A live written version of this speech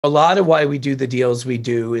A lot of why we do the deals we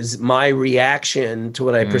do is my reaction to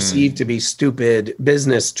what I perceive to be stupid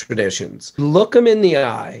business traditions. Look them in the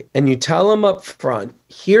eye and you tell them up front,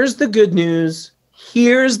 here's the good news.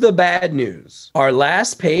 Here's the bad news. Our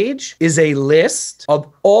last page is a list of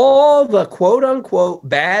all the quote unquote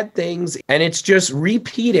bad things, and it's just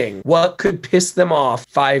repeating what could piss them off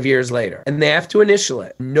 5 years later. And they have to initial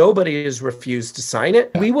it. Nobody has refused to sign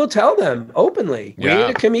it. We will tell them openly. We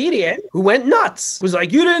had a comedian who went nuts, was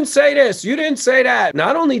like, you didn't say this, you didn't say that.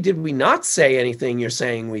 Not only did we not say anything you're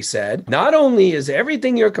saying we said, not only is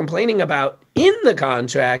everything you're complaining about in the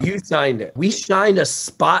contract, you signed it. We shined a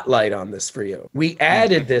spotlight on this for you. We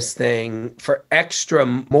added this thing for extra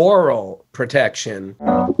moral protection.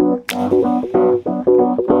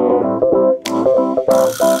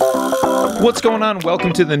 What's going on?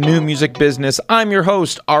 Welcome to the New Music Business. I'm your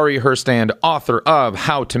host, Ari Herstand, author of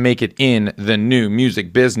How to Make It in the New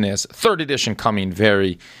Music Business, 3rd edition coming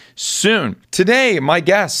very soon. Today, my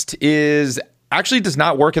guest actually does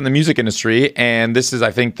not work in the music industry, and this is, I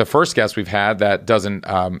think, the first guest we've had that doesn't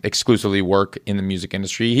exclusively work in the music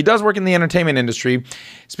industry. He does work in the entertainment industry,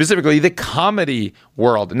 specifically the comedy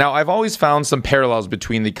world. Now, I've always found some parallels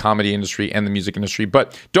between the comedy industry and the music industry,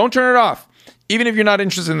 but don't turn it off. Even if you're not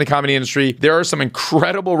interested in the comedy industry, there are some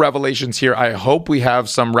incredible revelations here. I hope we have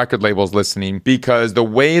some record labels listening, because the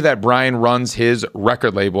way that Brian runs his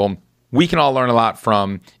record label, we can all learn a lot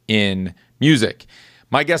from in music.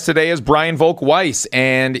 My guest today is Brian Volk-Weiss,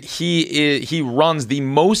 and he runs the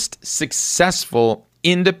most successful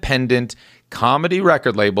independent comedy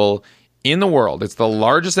record label in the world. It's the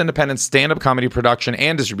largest independent stand-up comedy production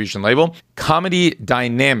and distribution label, Comedy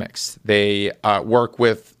Dynamics. They work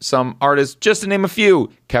with some artists, just to name a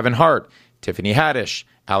few: Kevin Hart, Tiffany Haddish,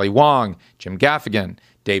 Ali Wong, Jim Gaffigan,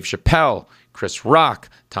 Dave Chappelle, Chris Rock,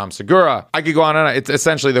 Tom Segura. I could go on and on. It's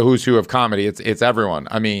essentially the who's who of comedy. It's everyone.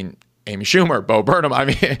 I mean, Amy Schumer, Bo Burnham. I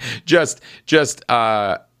mean, just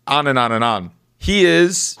on and on and on. He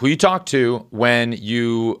is who you talk to when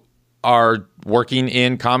you are working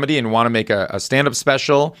in comedy and want to make a stand-up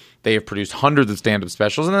special. They have produced hundreds of stand-up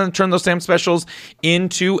specials and then turned those stand-up specials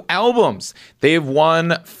into albums. They have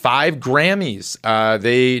won 5 Grammys.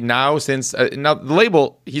 Now the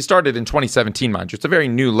label, he started in 2017, mind you. It's a very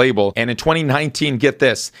new label. And in 2019, get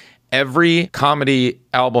this, every comedy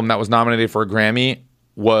album that was nominated for a Grammy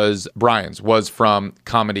was from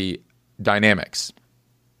Comedy Dynamics.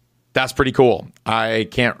 That's pretty cool. I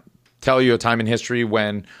can't tell you a time in history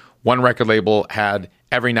when one record label had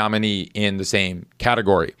every nominee in the same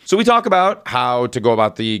category. So we talk about how to go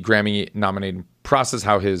about the Grammy nominating process,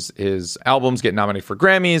 how his albums get nominated for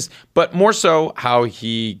Grammys, but more so how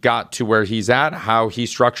he got to where he's at, how he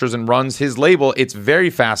structures and runs his label. It's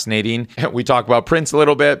very fascinating. We talk about Prince a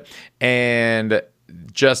little bit, and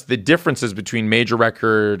just the differences between major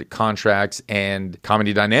record contracts and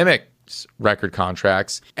Comedy Dynamics record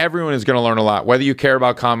contracts. Everyone is going to learn a lot, whether you care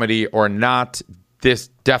about comedy or not.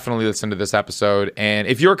 Definitely listen to this episode. And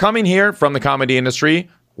if you're coming here from the comedy industry,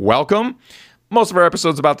 welcome. Most of our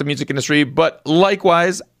episodes about the music industry, but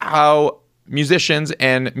likewise, how musicians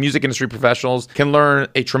and music industry professionals can learn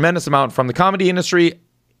a tremendous amount from the comedy industry.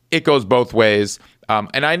 It goes both ways.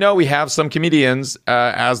 And I know we have some comedians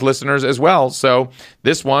as listeners as well. So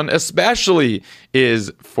this one especially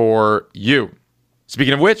is for you.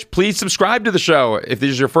 Speaking of which, please subscribe to the show. If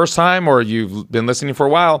this is your first time or you've been listening for a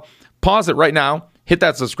while, pause it right now. Hit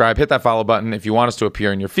that subscribe, hit that follow button if you want us to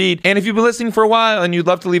appear in your feed. And if you've been listening for a while and you'd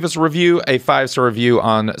love to leave us a review, a 5-star review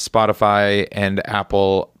on Spotify and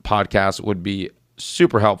Apple Podcasts would be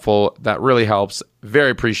super helpful. That really helps.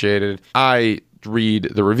 Very appreciated. I read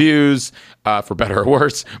the reviews for better or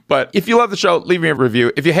worse. But if you love the show, leave me a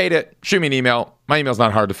review. If you hate it, shoot me an email. My email's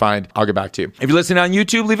not hard to find. I'll get back to you. If you're listening on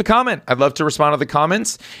YouTube, leave a comment. I'd love to respond to the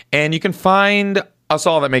comments. And you can find us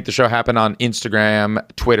all that make the show happen on Instagram,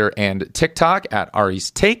 Twitter, and TikTok at Ari's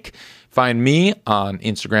Take. Find me on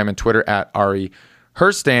Instagram and Twitter at Ari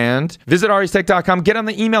Herstand. Visit aristech.com. Get on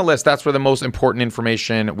the email list. That's where the most important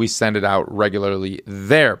information, we send it out regularly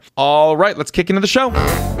there. All right, let's kick into the show.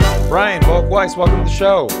 Brian Volk-Weiss, welcome to the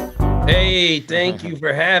show. Hey, thank you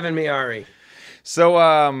for having me, Ari. So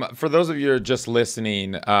for those of you who are just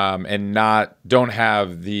listening and don't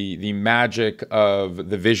have the magic of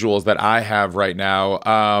the visuals that I have right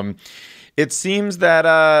now, It seems that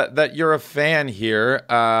that you're a fan here,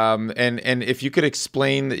 and if you could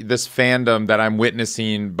explain this fandom that I'm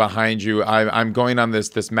witnessing behind you, I'm going on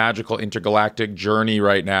this magical intergalactic journey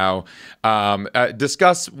right now.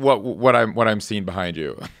 Discuss what I'm seeing behind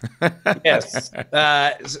you. Yes.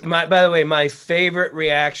 By the way, my favorite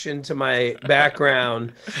reaction to my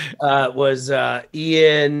background was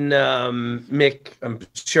Ian Mick. I'm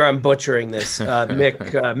sure I'm butchering this.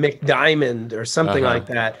 Mick Diamond or something like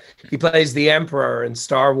that. He plays the Emperor in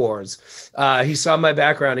Star Wars. He saw my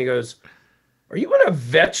background. He goes, "Are you in a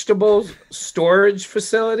vegetable storage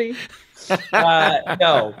facility?"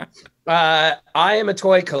 No. I am a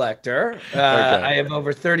toy collector. I have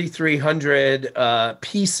over 3,300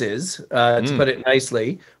 pieces, to put it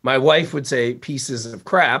nicely. My wife would say pieces of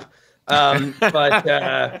crap.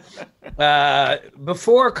 But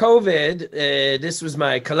before COVID, this was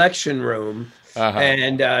my collection room.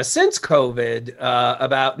 And since COVID,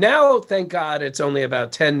 about now, thank God, it's only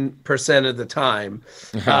about 10% of the time.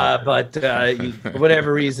 But for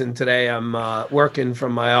whatever reason, today I'm working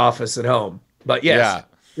from my office at home. But yes. Yeah.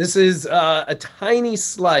 This is a tiny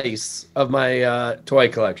slice of my toy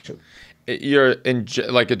collection. You're in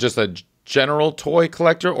just a general toy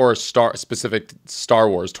collector or a specific Star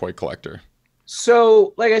Wars toy collector?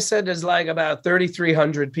 So, like I said, there's like about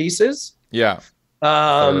 3,300 pieces. Yeah.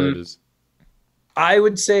 I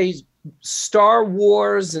would say Star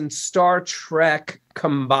Wars and Star Trek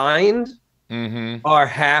combined are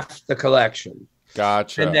half the collection.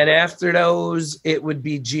 Gotcha. And then after those, it would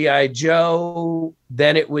be G.I. Joe.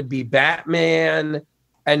 Then it would be Batman.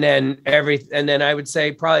 And then I would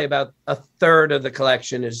say probably about a third of the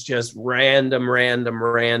collection is just random.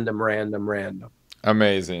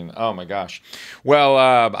 Amazing. Oh my gosh. Well,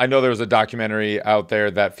 I know there was a documentary out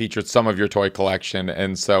there that featured some of your toy collection,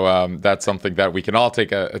 and so that's something that we can all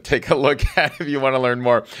take a look at if you want to learn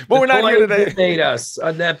more. But we're not here today. That made us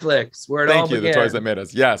on Netflix. Thank you. The Toys That Made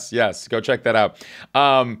Us. Yes. Go check that out.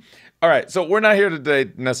 All right, so we're not here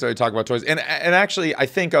today necessarily to talk about toys, and actually, I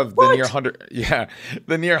think of the near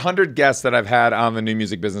 100 guests that I've had on the New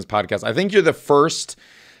Music Business podcast. I think you're the first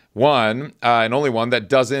one and only one that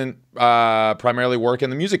doesn't primarily work in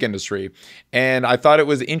the music industry. And I thought it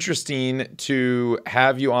was interesting to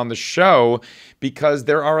have you on the show because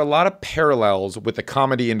there are a lot of parallels with the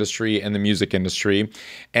comedy industry and the music industry.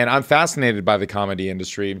 And I'm fascinated by the comedy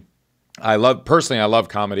industry. I love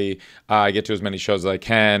comedy. I get to as many shows as I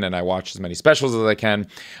can, and I watch as many specials as I can.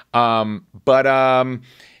 As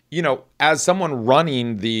someone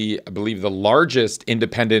running I believe the largest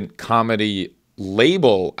independent comedy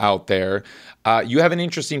label out there, you have an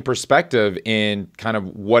interesting perspective in kind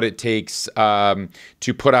of what it takes to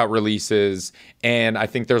put out releases. And I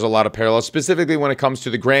think there's a lot of parallels, specifically when it comes to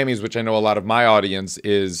the Grammys, which I know a lot of my audience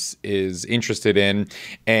is interested in,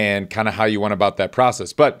 and kind of how you went about that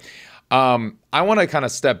process. But I want to kind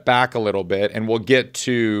of step back a little bit, and we'll get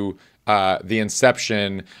to the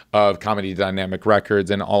inception of Comedy Dynamic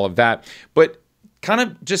Records and all of that. But kind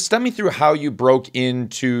of just step me through how you broke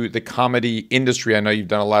into the comedy industry. I know you've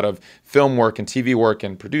done a lot of film work and TV work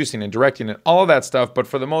and producing and directing and all of that stuff, but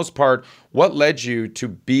for the most part, what led you to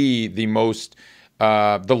be the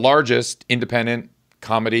largest independent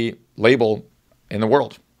comedy label in the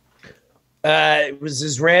world? It was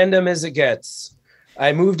as random as it gets.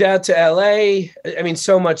 I moved out to LA. I mean,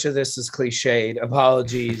 so much of this is cliched.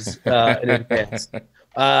 Apologies in advance.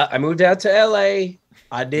 I moved out to LA.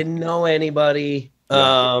 I didn't know anybody.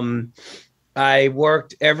 I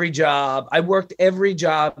worked every job.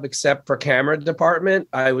 Except for camera department.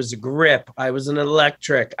 I was a grip. I was an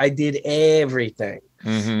electric. I did everything.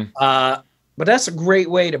 But that's a great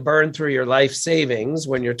way to burn through your life savings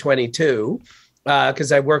when you're 22,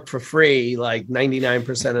 because I worked for free like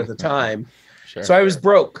 99% of the time. Sure. So I was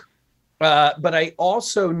broke. But I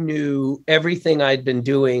also knew everything I'd been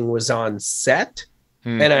doing was on set.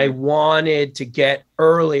 And I wanted to get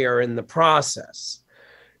earlier in the process.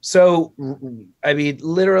 So, I mean,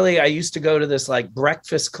 literally, I used to go to this like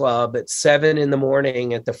breakfast club at 7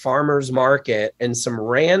 a.m. at the farmer's market, and some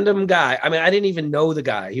random guy, I mean, I didn't even know the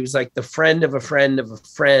guy. He was like the friend of a friend of a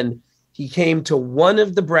friend. He came to one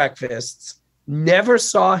of the breakfasts, never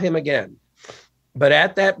saw him again. But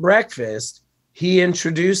at that breakfast, he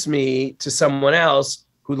introduced me to someone else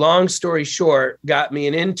who, long story short, got me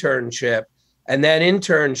an internship. And that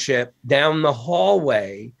internship down the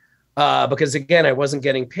hallway, because again, I wasn't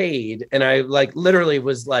getting paid. And I like literally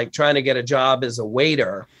was like trying to get a job as a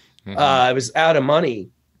waiter. I was out of money.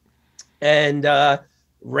 And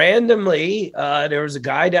randomly, there was a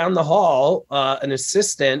guy down the hall, an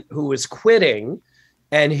assistant who was quitting.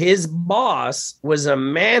 And his boss was a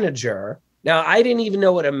manager Now, I didn't even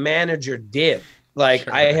know what a manager did. Like,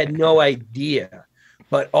 Sure. I had no idea.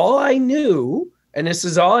 But all I knew, and this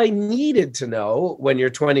is all I needed to know when you're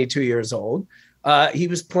 22 years old, he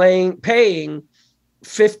was paying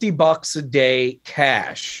 $50 a day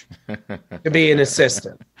cash to be an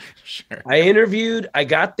assistant. Sure. I interviewed, I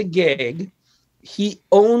got the gig. He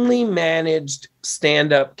only managed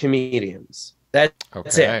stand-up comedians.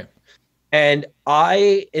 That's it. And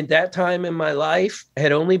I, at that time in my life,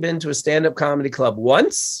 had only been to a stand-up comedy club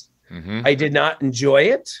once. Mm-hmm. I did not enjoy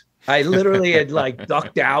it. I literally had like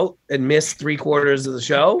ducked out and missed 3/4 of the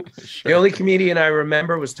show. Sure. The only comedian I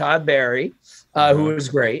remember was Todd Barry, who was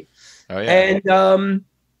great. Oh, yeah. And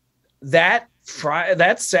that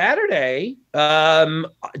Saturday,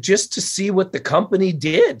 just to see what the company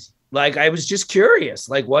did. Like, I was just curious.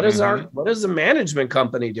 Like, what does a management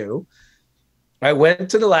company do? I went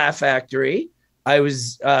to the Laugh Factory. I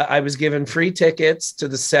was given free tickets to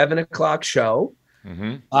the 7:00 show.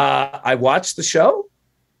 Mm-hmm. I watched the show.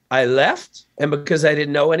 I left, and because I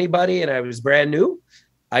didn't know anybody and I was brand new,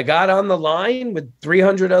 I got on the line with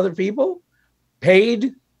 300 other people,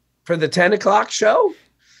 paid for the 10:00 show.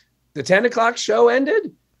 The 10:00 show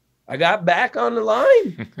ended. I got back on the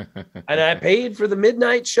line and I paid for the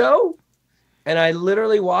midnight show. And I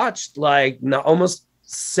literally watched like almost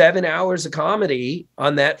 7 hours of comedy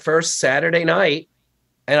on that first Saturday night.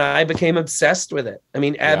 And I became obsessed with it. I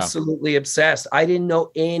mean, absolutely obsessed. I didn't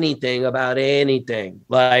know anything about anything.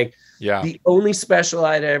 Like, the only special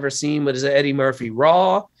I'd ever seen was Eddie Murphy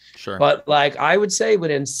Raw. Sure. But like, I would say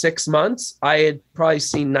within 6 months, I had probably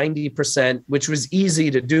seen 90%, which was easy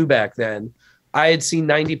to do back then. I had seen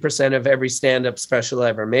 90% of every stand-up special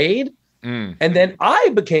ever made. And then I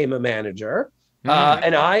became a manager,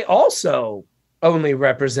 and I also only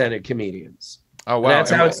represented comedians. Oh, wow. And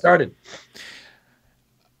that's how it started.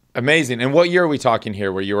 Amazing. And what year are we talking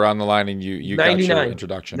here where you were on the line and you got your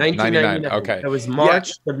introduction? 1999. Okay. It was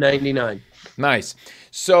March of 99. Nice.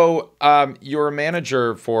 So you were a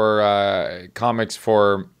manager for comics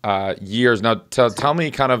for years. Now, tell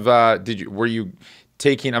me kind of, were you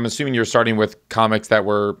taking, I'm assuming you're starting with comics that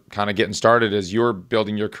were kind of getting started as you're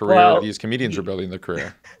building your career. Well, these comedians are building their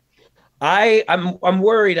career. I'm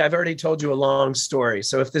worried. I've already told you a long story.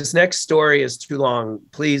 So if this next story is too long,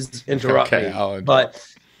 please interrupt me. But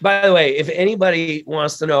by the way, if anybody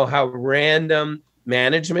wants to know how random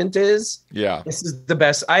management is, this is the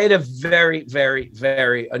best. I had a very, very,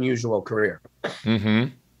 very unusual career. Mm-hmm.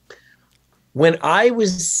 When I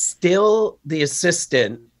was still the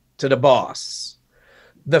assistant to the boss,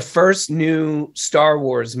 the first new Star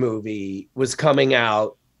Wars movie was coming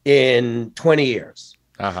out in 20 years.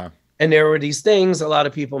 Uh-huh. And there were these things a lot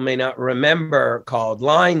of people may not remember called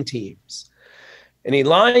line teams. And a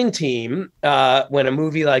line team, when a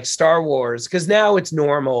movie like Star Wars, because now it's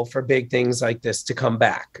normal for big things like this to come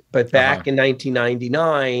back. But back in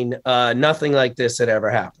 1999, nothing like this had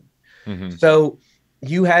ever happened. Mm-hmm. So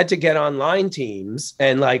you had to get on line teams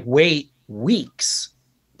and like wait weeks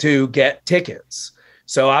to get tickets.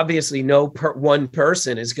 So obviously one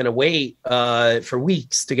person is going to wait for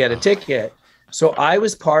weeks to get a ticket. So I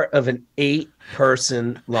was part of an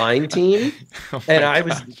 8-person line team. And I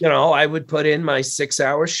was, I would put in my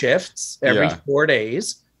 6-hour shifts every 4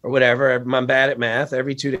 days or whatever. I'm bad at math,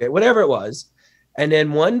 every 2 days, whatever it was. And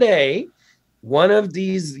then one day, one of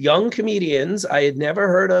these young comedians I had never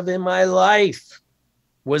heard of in my life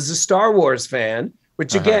was a Star Wars fan,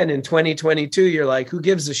 which again, in 2022, you're like, who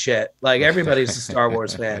gives a shit? Like, everybody's a Star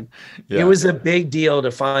Wars fan. It was a big deal to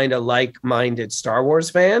find a like-minded Star Wars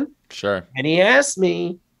fan. Sure. And he asked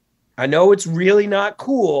me, I know it's really not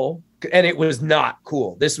cool, and it was not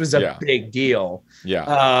cool. This was a big deal.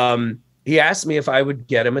 Yeah. He asked me if I would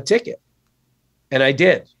get him a ticket. And I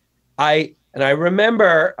did. I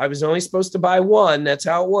remember I was only supposed to buy one. That's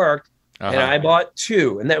how it worked. And I bought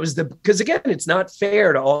 2. And that was because again, it's not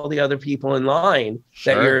fair to all the other people in line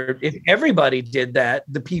if everybody did that,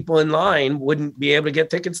 the people in line wouldn't be able to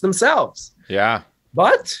get tickets themselves. Yeah.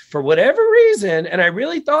 But for whatever reason, and I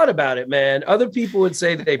really thought about it, man, other people would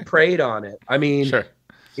say that they preyed on it. I mean,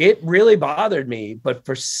 it really bothered me, but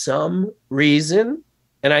for some reason,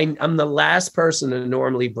 and I'm the last person to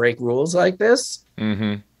normally break rules like this.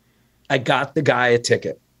 Mm-hmm. I got the guy a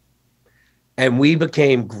ticket and we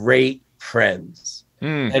became great friends.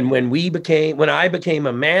 And when I became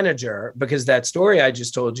a manager, because that story I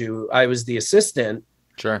just told you, I was the assistant.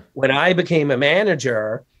 Sure. When I became a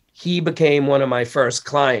manager, he became one of my first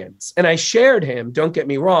clients. And I shared him, don't get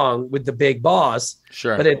me wrong, with the big boss.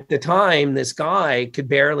 Sure. But at the time, this guy could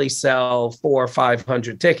barely sell 400 or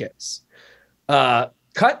 500 tickets.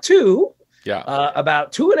 Cut to, Yeah.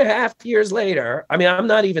 About 2.5 years later, I mean, I'm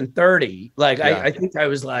not even 30. Like, Yeah. I think I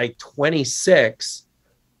was like 26.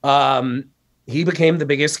 He became the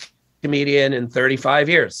biggest comedian in 35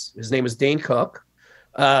 years. His name was Dane Cook.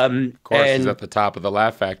 Of course, And he's at the top of the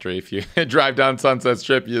Laugh Factory. If you drive down Sunset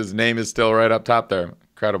Strip, his name is still right up top there.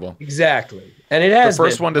 Incredible. exactly. And it has The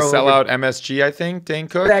first been one to for sell over- out MSG, I think, Dane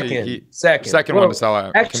Cook? Second One to sell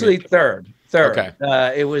out. Actually, third. Okay.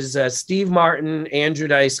 It was Steve Martin, Andrew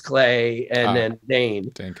Dice Clay, and then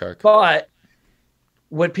Dane Cook. But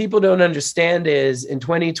what people don't understand is in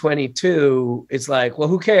 2022, it's like, well,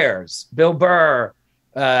 who cares? Bill Burr,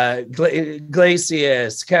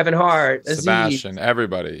 Glacius, Kevin Hart, Aziz. Sebastian,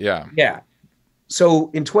 everybody. Yeah. Yeah.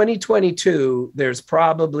 So in 2022, there's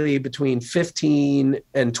probably between 15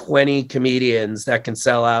 and 20 comedians that can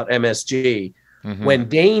sell out MSG. Mm-hmm. When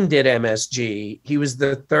Dane did MSG, he was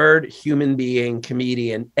the third human being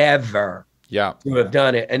comedian ever to have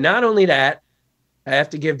done it. And not only that, I have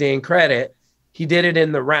to give Dane credit. He did it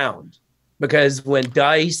in the round, because when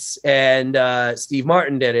Dice and Steve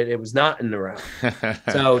Martin did it, it was not in the round.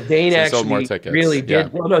 So Dane actually really did. Yeah.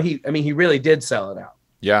 Well, no, he really did sell it out.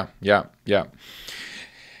 Yeah.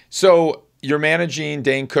 So you're managing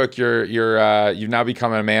Dane Cook. You've now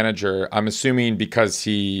become a manager. I'm assuming because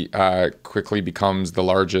he quickly becomes the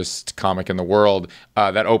largest comic in the world,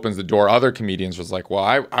 that opens the door. Other comedians was like, well,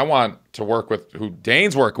 I want to work with who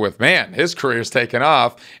Dane's working with. Man, his career's taken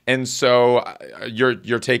off, and so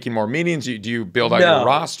you're taking more meetings. Do you build out your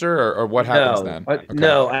roster, or what happens then? Okay.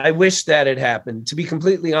 No, I wish that had happened. To be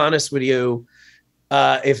completely honest with you.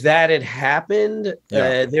 If that had happened,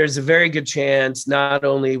 there's a very good chance not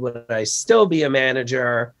only would I still be a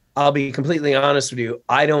manager, I'll be completely honest with you,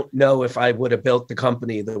 I don't know if I would have built the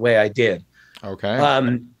company the way I did.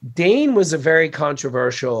 Okay. Dane was a very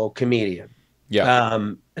controversial comedian. Yeah.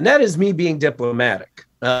 And that is me being diplomatic.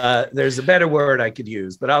 There's a better word I could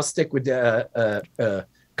use, but I'll stick with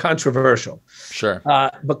controversial. Sure.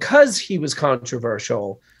 Because he was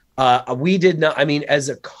controversial, we did not, I mean, as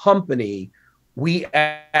a company, we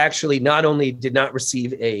actually not only did not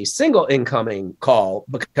receive a single incoming call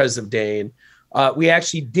because of Dane, we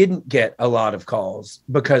actually didn't get a lot of calls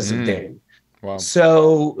because of Dane. Wow.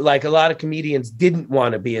 So like a lot of comedians didn't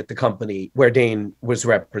want to be at the company where Dane was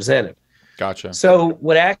represented. Gotcha. So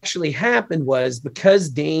what actually happened was, because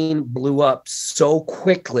Dane blew up so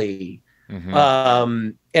quickly,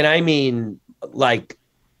 and I mean like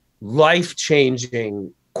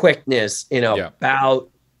life-changing quickness in about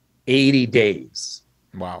 80 days.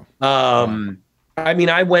 Wow. I mean,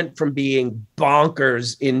 I went from being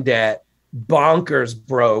bonkers in debt, bonkers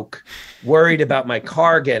broke, worried about my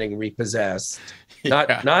car getting repossessed,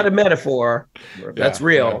 not a metaphor, that's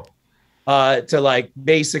real, to like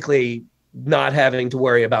basically not having to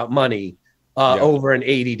worry about money over an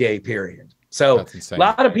 80-day period. So a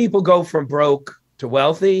lot of people go from broke to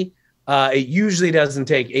wealthy. It usually doesn't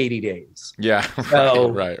take 80 days. Yeah.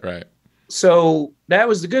 So, right. So that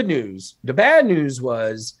was the good news. The bad news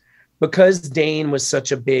was, because Dane was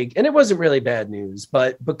such a big, and it wasn't really bad news,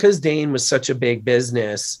 but because Dane was such a big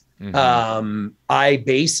business, I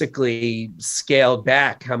basically scaled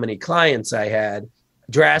back how many clients I had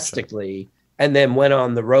drastically, and then went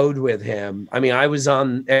on the road with him. I mean, I was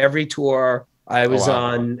on every tour. I was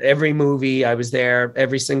on every movie. I was there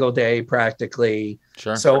every single day practically.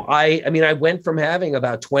 Sure. So I mean, I went from having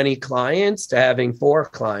about 20 clients to having 4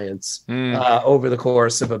 clients over the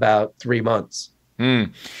course of about 3 months.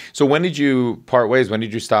 So when did you part ways? When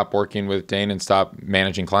did you stop working with Dane and stop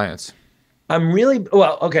managing clients?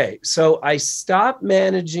 Okay. So I stopped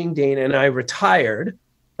managing Dane and I retired.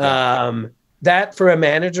 That for a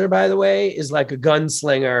manager, by the way, is like a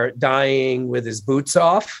gunslinger dying with his boots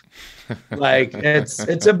off. Like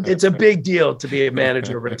it's a big deal to be a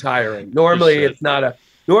manager retiring. Normally it's not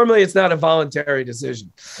a voluntary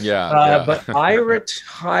decision. But I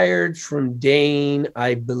retired from Dane,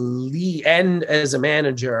 I believe, and as a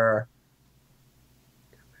manager,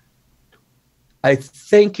 I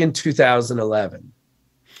think in 2011.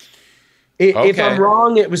 If I'm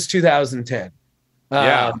wrong, it was 2010.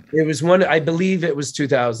 It was I believe it was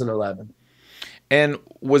 2011. And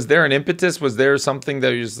was there an impetus? Was there something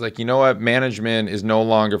that was like, you know what, management is no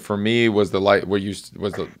longer for me? Was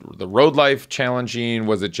the road life challenging?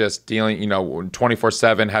 Was it just dealing,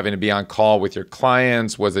 24/7, having to be on call with your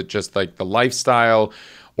clients? Was it just like the lifestyle,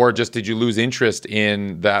 or just did you lose interest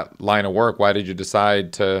in that line of work? Why did you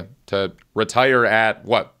decide to retire at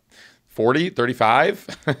what? 40, 35?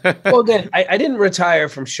 Well, again, I didn't retire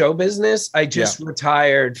from show business. I just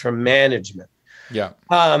retired from management. Yeah.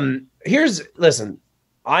 Listen,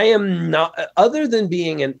 I am not, other than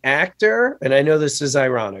being an actor, and I know this is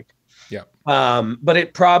ironic. Yeah. But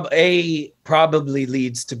it probably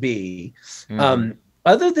leads to B.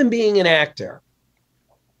 Other than being an actor,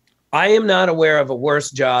 I am not aware of a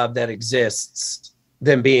worse job that exists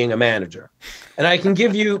than being a manager. And I can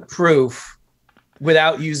give you proof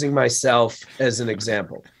without using myself as an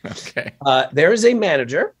example. Okay. There is a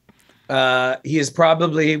manager. He is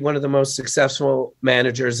probably one of the most successful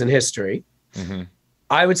managers in history.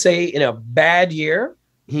 I would say in a bad year,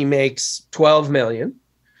 he makes 12 million.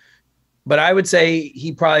 But I would say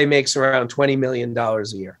he probably makes around $20 million a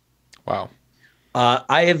year. Wow.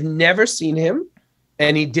 I have never seen him.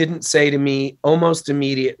 And he didn't say to me almost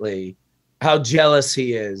immediately how jealous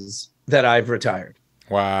he is that I've retired.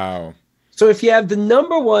 Wow. So if you have the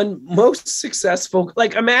number one most successful,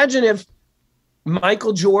 like imagine if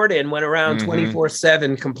Michael Jordan went around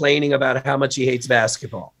 24/7 complaining about how much he hates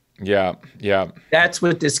basketball. Yeah. That's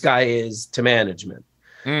what this guy is to management.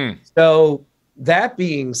 So that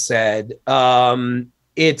being said,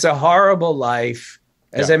 it's a horrible life.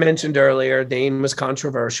 As I mentioned earlier, Dane was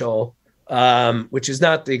controversial, which is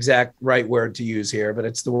not the exact right word to use here, but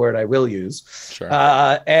it's the word I will use. Sure.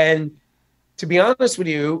 And to be honest with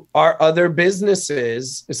you, our other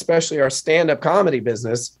businesses, especially our stand-up comedy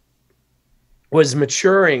business, was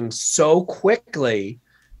maturing so quickly.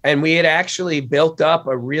 And we had actually built up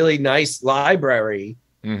a really nice library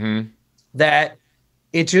that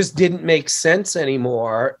it just didn't make sense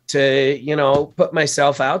anymore to, put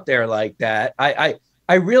myself out there like that.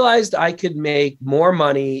 I realized I could make more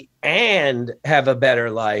money and have a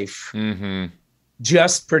better life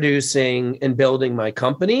just producing and building my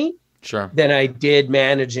company than I did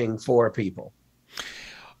managing 4 people.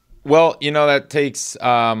 Well, that takes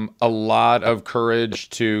a lot of courage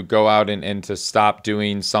to go out and to stop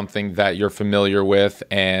doing something that you're familiar with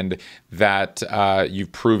and that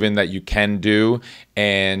you've proven that you can do,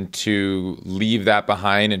 and to leave that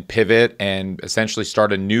behind and pivot and essentially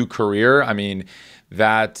start a new career. I mean,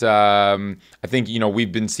 that I think,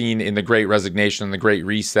 we've been seeing in the Great Resignation and the Great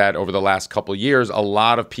Reset over the last couple of years, a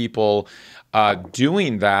lot of people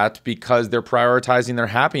doing that because they're prioritizing their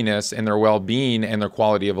happiness and their well-being and their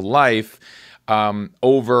quality of life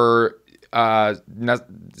over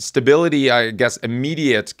stability, I guess,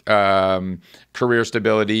 immediate career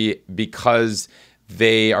stability, because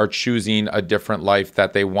they are choosing a different life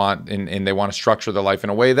that they want, and they want to structure their life in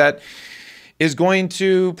a way that is going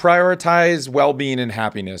to prioritize well-being and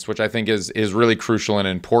happiness, which I think is really crucial and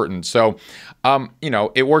important. So,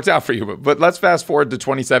 it worked out for you. But let's fast forward to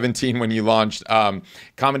 2017 when you launched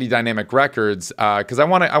Comedy Dynamic Records, because I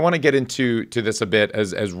want to get into this a bit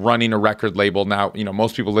as running a record label. Now,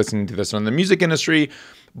 most people listening to this are in the music industry,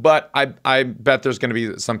 but I bet there's going to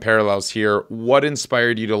be some parallels here. What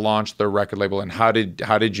inspired you to launch the record label, and how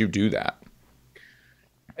did you do that?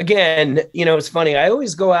 Again, it's funny. I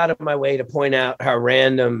always go out of my way to point out how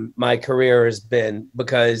random my career has been,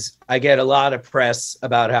 because I get a lot of press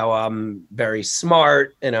about how I'm very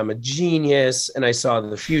smart and I'm a genius and I saw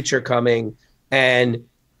the future coming. And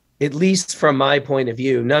at least from my point of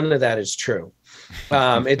view, none of that is true.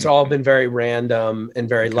 It's all been very random and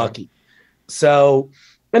very lucky. So,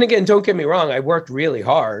 and again, don't get me wrong, I worked really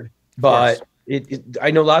hard, but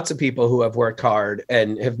I know lots of people who have worked hard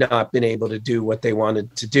and have not been able to do what they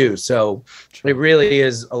wanted to do. So it really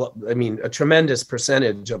is, a tremendous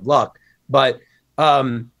percentage of luck. But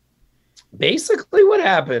basically what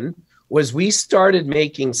happened was we started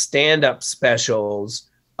making stand-up specials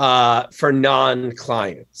for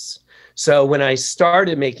non-clients. So when I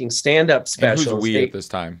started making stand-up specials... And who's we at this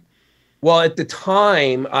time? Well, at the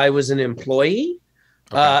time, I was an employee,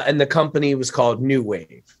 and the company was called New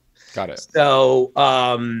Wave. Got it. So,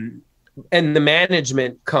 and the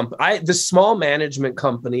management company, the small management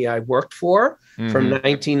company I worked for from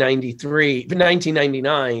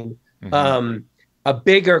 1999, a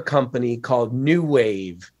bigger company called New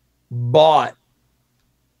Wave bought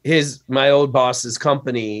my old boss's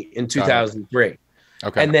company in 2003.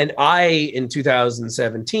 Okay. And then in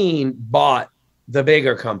 2017, bought the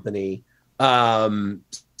bigger company. So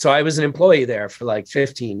I was an employee there for like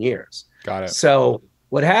 15 years. Got it. So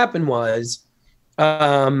what happened was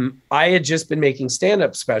I had just been making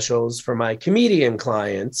stand-up specials for my comedian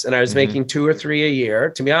clients, and I was making 2 or 3 a year.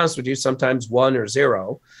 To be honest with you, sometimes 1 or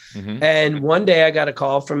 0. And one day I got a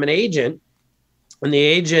call from an agent, and the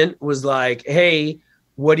agent was like, "Hey,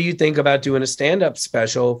 what do you think about doing a stand-up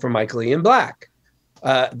special for Michael Ian Black?"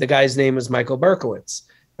 The guy's name was Michael Berkowitz.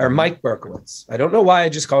 Or Mike Berkowitz. I don't know why I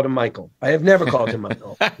just called him Michael. I have never called him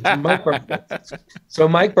Michael. Mike Berkowitz. So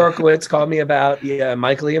Mike Berkowitz called me about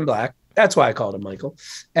Michael Ian Black. That's why I called him Michael.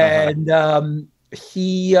 And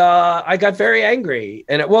I got very angry.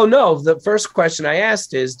 And no, the first question I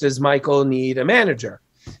asked is, does Michael need a manager?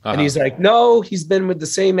 And he's like, no, he's been with the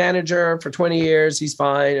same manager for 20 years. He's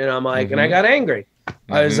fine. And I'm like, and I got angry.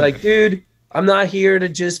 I was like, dude, I'm not here to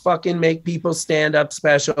just fucking make people stand-up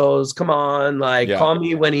specials. Come on, call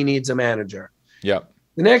me when he needs a manager. Yeah.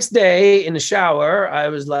 The next day in the shower, I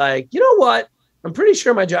was like, you know what? I'm pretty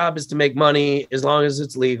sure my job is to make money as long as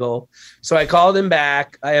it's legal. So I called him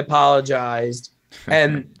back. I apologized.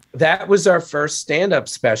 And that was our first stand-up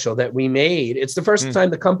special that we made. It's the first time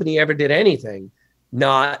the company ever did anything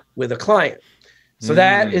not with a client. So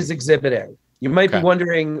that is Exhibit A. You might be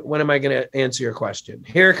wondering, when am I going to answer your question?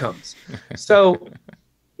 Here it comes. So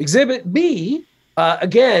Exhibit B,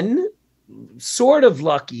 again, sort of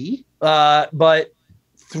lucky, but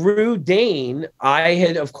through Dane, I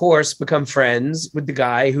had, of course, become friends with the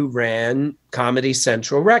guy who ran Comedy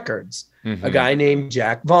Central Records, a guy named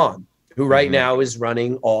Jack Vaughn, who right now is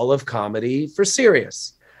running all of comedy for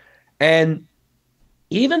Sirius. And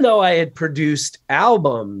even though I had produced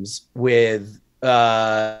albums with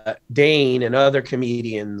Dane and other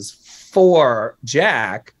comedians for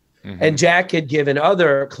Jack, and Jack had given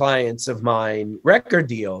other clients of mine record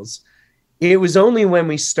deals, it was only when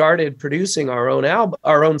we started producing our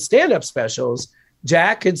own stand-up specials,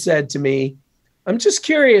 Jack had said to me, I'm just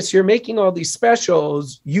curious, you're making all these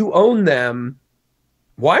specials, you own them.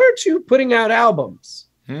 Why aren't you putting out albums?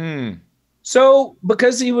 So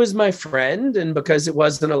because he was my friend and because it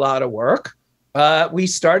wasn't a lot of work, we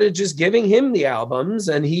started just giving him the albums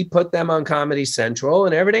and he put them on Comedy Central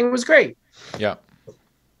and everything was great. Yeah.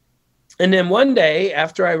 And then one day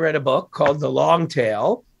after I read a book called The Long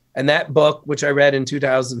Tail, and that book, which I read in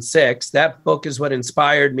 2006, that book is what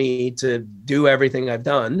inspired me to do everything I've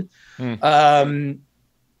done.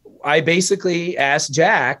 I basically asked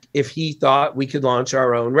Jack if he thought we could launch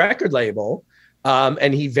our own record label.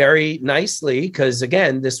 And he very nicely, because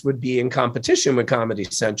again, this would be in competition with Comedy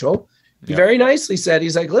Central, he very nicely said,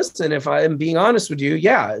 he's like, listen, if I'm being honest with you,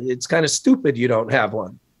 yeah, it's kind of stupid you don't have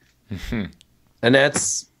one. And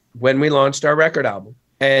that's when we launched our record album.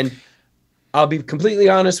 And I'll be completely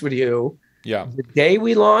honest with you. Yeah. The day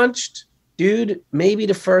we launched, dude, maybe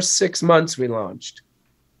the first 6 months we launched,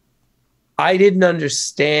 I didn't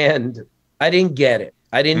understand. I didn't get it.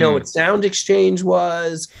 I didn't know what Sound Exchange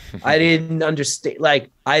was. I didn't understand.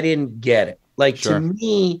 I didn't get it. To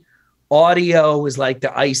me, audio was like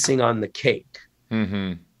the icing on the cake.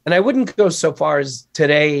 And I wouldn't go so far as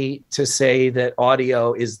today to say that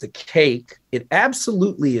audio is the cake. It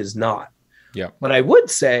absolutely is not. Yeah. But I would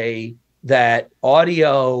say that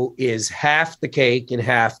audio is half the cake and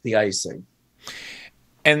half the icing.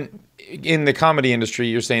 And in the comedy industry,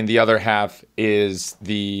 you're saying the other half is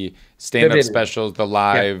the stand-up specials, the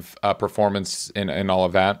live performance and all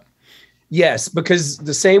of that? Yes, because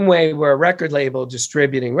the same way we're a record label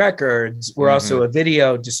distributing records, we're also a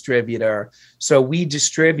video distributor. So we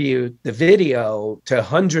distribute the video to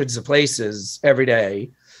hundreds of places every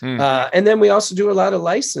day. And then we also do a lot of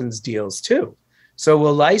license deals too. So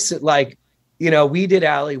we'll license, we did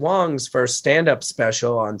Ali Wong's first stand-up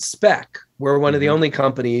special on Spec. We're one of the only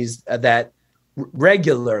companies that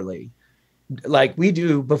regularly, we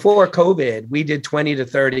do, before COVID, we did 20 to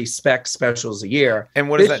 30 Spec specials a year. And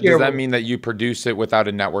what is that? Does that mean that you produce it without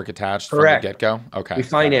a network attached from the get-go? Okay. We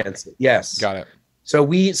finance it. Yes. Got it. So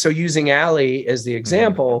using Ali as the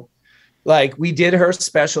example, we did her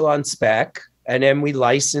special on Spec and then we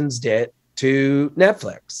licensed it to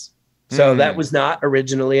Netflix. So that was not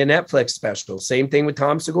originally a Netflix special. Same thing with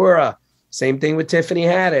Tom Segura. Same thing with Tiffany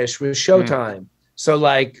Haddish with Showtime. So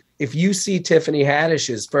if you see Tiffany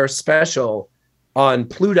Haddish's first special on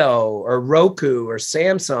Pluto or Roku or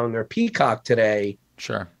Samsung or Peacock today,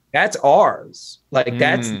 sure, that's ours.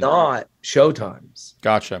 That's not Showtime's.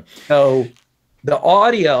 Gotcha. So the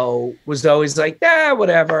audio was always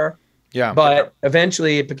whatever. Yeah. But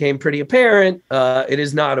eventually it became pretty apparent it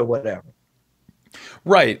is not a whatever.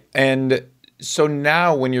 Right. And so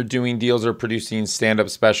now when you're doing deals or producing stand-up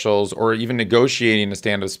specials or even negotiating a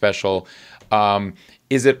stand-up special,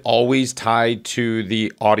 is it always tied to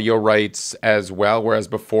the audio rights as well? Whereas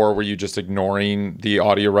before, were you just ignoring the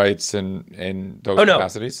audio rights in those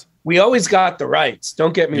capacities? We always got the rights.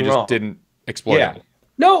 Don't get me wrong. You just didn't exploit it.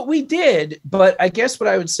 No, we did. But I guess what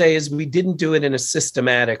I would say is we didn't do it in a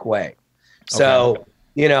systematic way. So,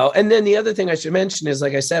 and then the other thing I should mention is,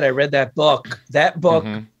 like I said, I read that book. That book,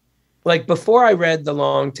 before I read The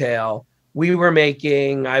Long Tail, we were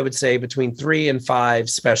making, I would say, between 3 and 5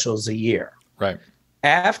 specials a year. Right.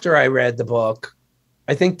 After I read the book,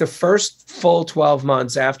 I think the first full 12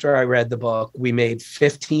 months after I read the book, we made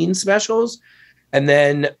 15 specials. And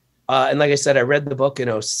then And like I said, I read the book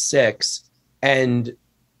in '06, and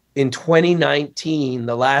in 2019,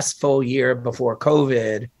 the last full year before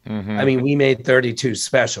COVID, I mean, we made 32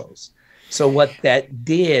 specials. So what that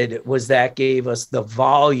did was that gave us the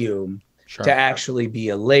volume to actually be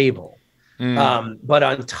a label. But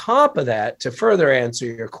on top of that, to further answer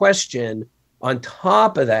your question, on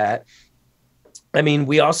top of that, I mean,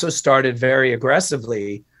 we also started very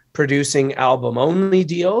aggressively producing album only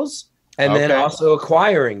deals and then also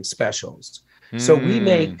acquiring specials. So we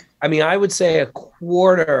make, I mean, I would say a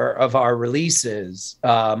quarter of our releases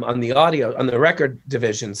on the record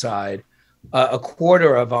division side, a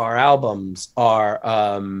quarter of our albums are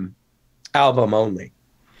album only.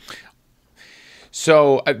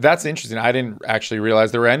 So that's interesting. I didn't actually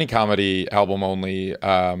realize there were any comedy album only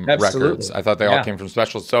records. I thought they all came from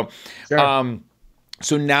specials. So,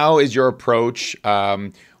 so now is your approach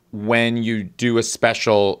when you do a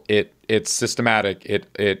special, it's systematic.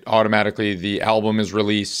 It automatically, the album is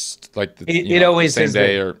released like it always same is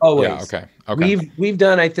day or always. Yeah, okay. We've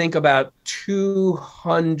done, I think, about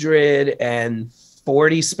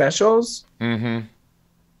 240 specials.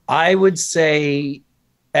 I would say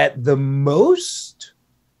at the most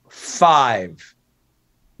 5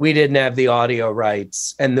 we didn't have the audio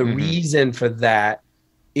rights, and the reason for that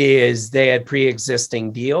is they had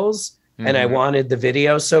pre-existing deals, and I wanted the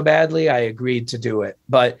video so badly I agreed to do it.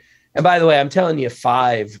 And by the way, I'm telling you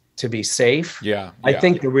 5 to be safe. I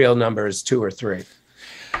think the real number is 2 or 3.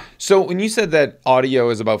 So when you said that audio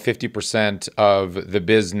is about 50% of the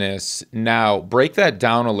business, now break that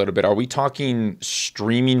down a little bit. Are we talking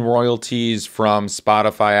streaming royalties from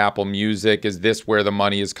Spotify, Apple Music? Is this where the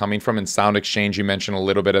money is coming from? And Sound Exchange, you mentioned a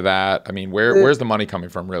little bit of that. I mean, where's the money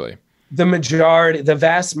coming from, really? The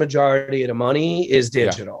vast majority of the money is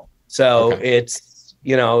digital. So it's,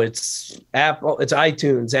 it's Apple, it's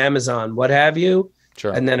iTunes, Amazon, what have you.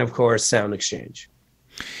 And then, of course, Sound Exchange.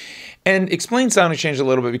 And explain Sound Exchange a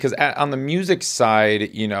little bit, because on the music side,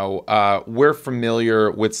 we're familiar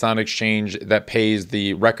with Sound Exchange that pays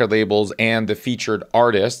the record labels and the featured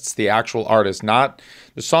artists, the actual artists, not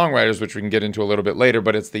the songwriters, which we can get into a little bit later,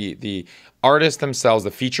 but it's the artists themselves, the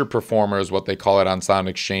featured performer is what they call it on Sound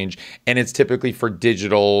Exchange. And it's typically for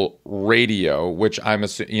digital radio, which I'm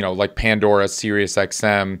assuming, like Pandora, Sirius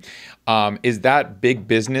XM. Is that big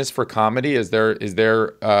business for comedy? Is there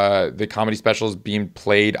the comedy specials being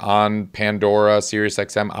played on Pandora, Sirius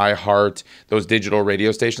XM, iHeart, those digital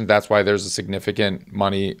radio stations? That's why there's a significant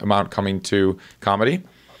money amount coming to comedy?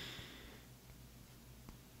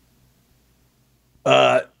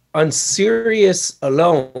 On Sirius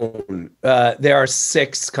alone, there are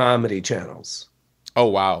 6 comedy channels. Oh,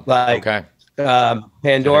 wow. Okay.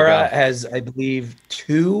 Pandora has, I believe,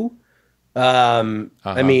 2. I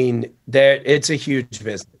mean, it's a huge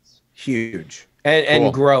business, huge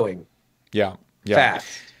and growing. Fast.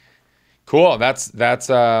 Cool. That's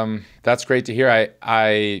great to hear.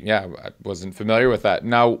 I wasn't familiar with that.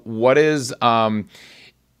 Now, what is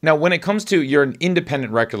now when it comes to, you're an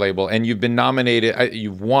independent record label and you've been nominated,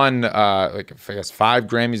 you've won I guess 5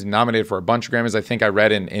 Grammys, nominated for a bunch of Grammys. I think I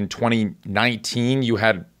read in 2019 you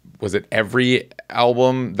had, was it every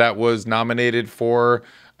album that was nominated for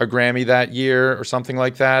a Grammy that year or something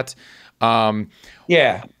like that? Send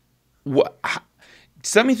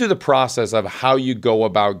me through the process of how you go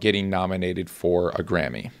about getting nominated for a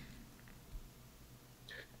Grammy.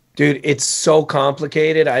 Dude, it's so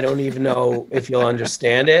complicated. I don't even know if you'll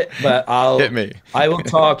understand it, but hit me. I will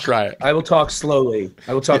talk. Try it. I will talk slowly.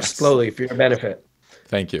 I will talk slowly for your benefit.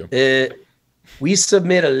 Thank you. We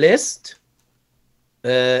submit a list,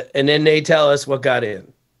 and then they tell us what got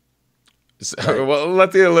in. So, well,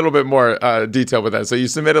 let's get a little bit more detail with that. So you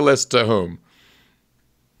submit a list to whom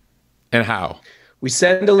and how? We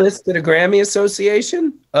send a list to the Grammy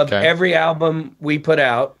Association of every album we put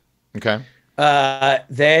out. Okay.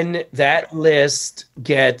 Then that list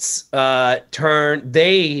gets turned.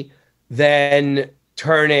 They then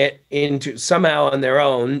turn it into, somehow on their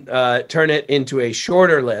own, turn it into a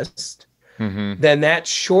shorter list. Then that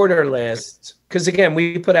shorter list, because again,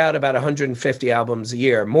 we put out about 150 albums a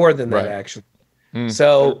year, more than that actually.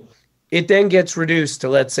 So it then gets reduced to,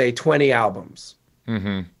 let's say, 20 albums.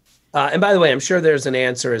 And by the way, I'm sure there's an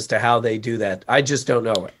answer as to how they do that. I just don't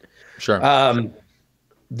know it. Sure.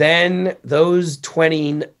 Then those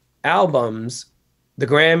 20 albums, the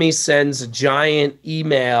Grammy sends a giant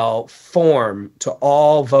email form to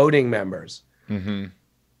all voting members.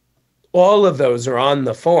 All of those are on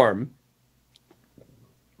the form.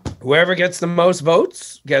 Whoever gets the most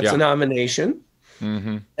votes gets a nomination.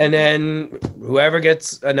 And then whoever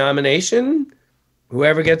gets a nomination,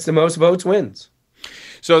 whoever gets the most votes wins.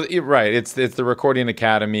 So right, it's the Recording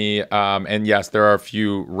Academy, and yes, there are a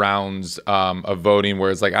few rounds of voting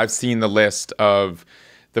where it's like I've seen the list of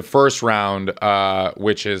the first round,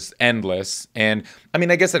 which is endless, and I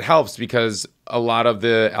mean I guess it helps because a lot of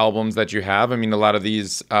the albums that you have, I mean a lot of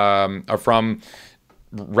these are from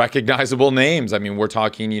recognizable names. I mean, we're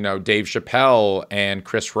talking, Dave Chappelle and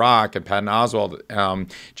Chris Rock and Patton Oswalt,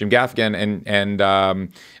 Jim Gaffigan, and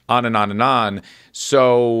on and on and on.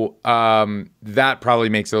 So that probably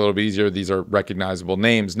makes it a little bit easier. These are recognizable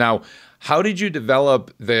names. Now, how did you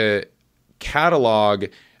develop the catalog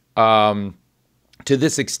to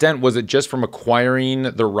this extent? Was it just from acquiring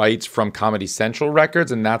the rights from Comedy Central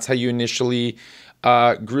Records, and that's how you initially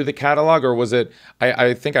grew the catalog? Or was it,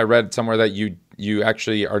 I think I read somewhere that you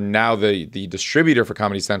actually are now the distributor for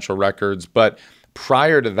Comedy Central Records, but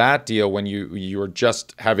prior to that deal, when you were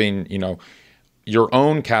just having, your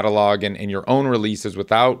own catalog and your own releases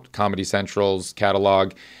without Comedy Central's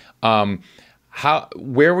catalog,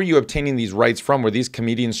 where were you obtaining these rights from? Were these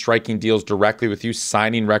comedians striking deals directly with you,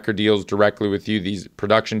 signing record deals directly with you, these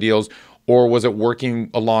production deals? Or was it working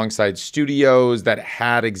alongside studios that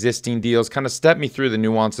had existing deals? Kind of step me through the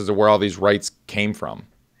nuances of where all these rights came from.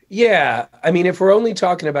 Yeah. I mean, if we're only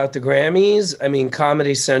talking about the Grammys, I mean,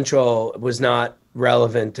 Comedy Central was not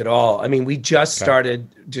relevant at all. I mean, we just started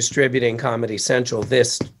distributing Comedy Central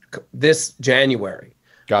this January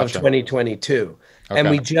of 2022. Okay. And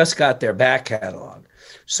we just got their back catalog.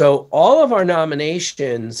 So all of our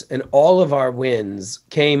nominations and all of our wins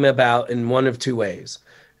came about in one of two ways.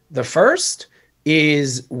 The first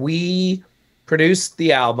is we produced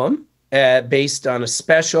the album based on a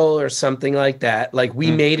special or something like that. Like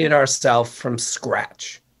we made it ourselves from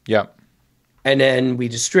scratch. Yeah. And then we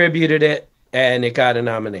distributed it and it got a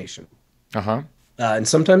nomination. Uh-huh. And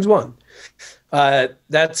sometimes won.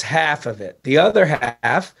 That's half of it. The other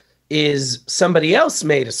half is somebody else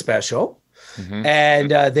made a special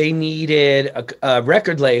and they needed a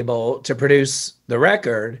record label to produce the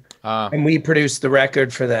record. And we produced the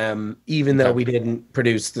record for them, even though we didn't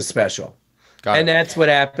produce the special. And that's what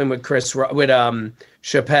happened with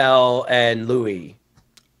Chappelle and Louis.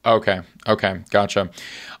 Okay, gotcha.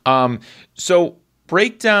 So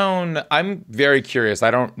breakdown, I'm very curious.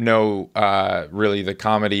 I don't know really the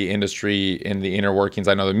comedy industry in the inner workings.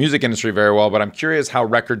 I know the music industry very well, but I'm curious how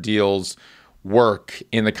record deals work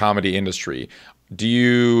in the comedy industry.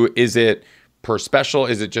 Is it per special?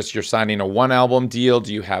 Is it just you're signing a one album deal?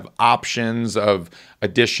 Do you have options of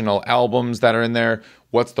additional albums that are in there?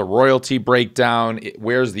 What's the royalty breakdown?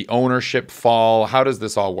 Where's the ownership fall? How does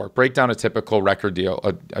this all work? Break down a typical record deal,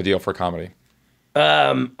 a deal for comedy.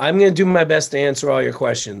 I'm going to do my best to answer all your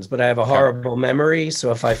questions, but I have a horrible memory.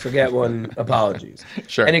 So if I forget one, apologies.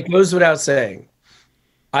 Sure. And it goes without saying,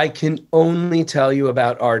 I can only tell you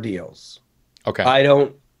about our deals. Okay. I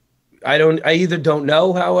either don't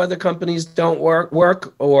know how other companies don't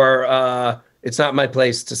work or it's not my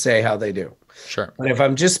place to say how they do. Sure. But if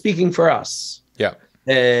I'm just speaking for us, yeah.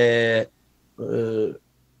 Can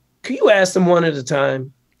you ask them one at a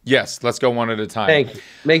time? Yes, let's go one at a time. Thank you.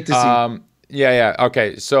 Make this easy. Yeah.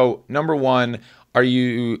 Okay. So number one,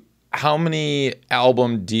 how many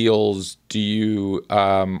album deals do you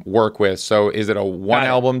work with? So is it a one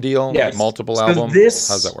album deal? Yes. Multiple albums?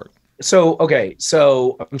 How does that work? So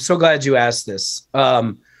I'm so glad you asked this.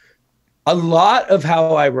 A lot of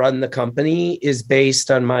how I run the company is based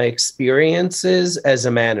on my experiences as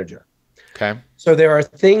a manager. Okay. So there are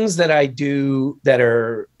things that I do that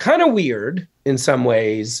are kind of weird in some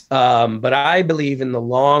ways, but I believe in the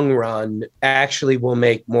long run actually will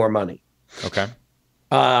make more money. Okay.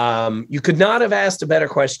 You could not have asked a better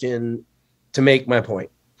question to make my point.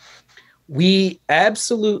 We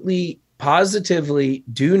absolutely, positively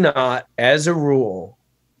do not, as a rule,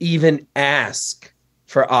 even ask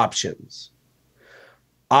for options.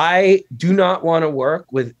 I do not want to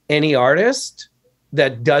work with any artist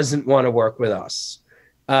that doesn't want to work with us.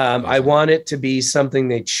 I want it to be something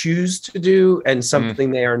they choose to do and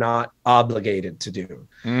something they are not obligated to do.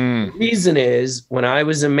 The reason is when I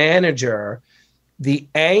was a manager, the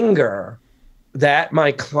anger that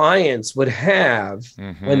my clients would have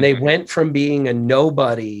when they went from being a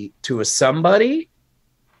nobody to a somebody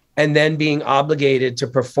and then being obligated to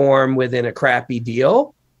perform within a crappy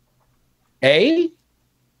deal.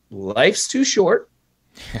 Life's too short.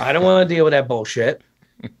 I don't want to deal with that bullshit.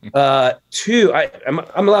 Two,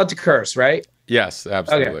 I'm allowed to curse, right? Yes,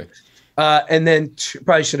 absolutely. Okay. And then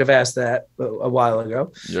probably should have asked that a while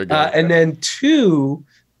ago. You're good. And then two,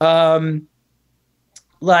 I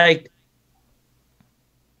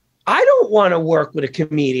don't want to work with a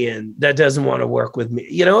comedian that doesn't want to work with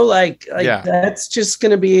me. That's just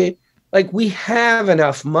going to be like we have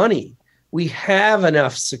enough money, we have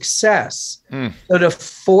enough success. So to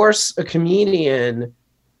force a comedian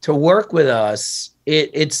to work with us,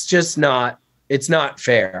 it's just not, it's not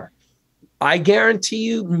fair. I guarantee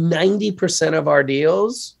you 90% of our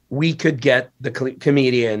deals, we could get the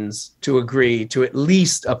comedians to agree to at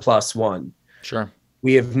least a +1. Sure.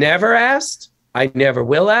 We have never asked. I never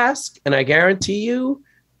will ask. And I guarantee you,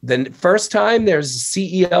 the first time there's a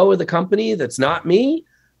CEO of the company that's not me,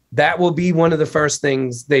 that will be one of the first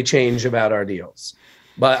things they change about our deals.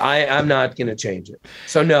 But I'm not going to change it.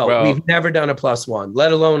 So no, we've never done a +1,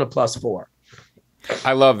 let alone a +4.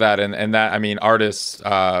 I love that. And that, I mean, artists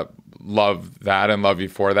love that and love you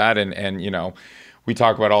for that. And you know, we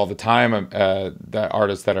talk about all the time that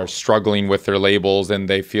artists that are struggling with their labels and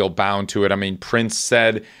they feel bound to it. I mean, Prince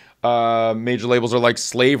said, major labels are like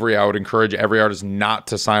slavery. I would encourage every artist not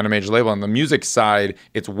to sign a major label. On the music side,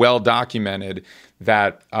 it's well documented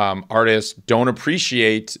that artists don't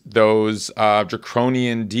appreciate those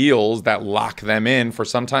draconian deals that lock them in for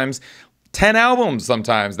sometimes 10 albums,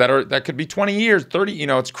 sometimes that could be 20 years, 30, you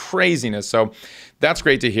know, it's craziness. So that's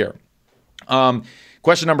great to hear.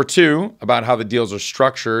 Question number 2 about how the deals are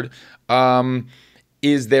structured.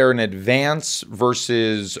 Is there an advance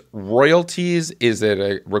versus royalties? Is it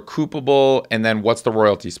a recoupable? And then what's the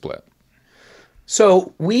royalty split?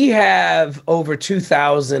 So we have over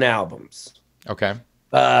 2,000 albums. Okay.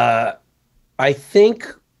 I think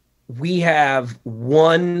we have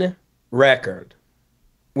one record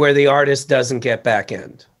where the artist doesn't get back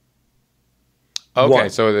end. Okay, One.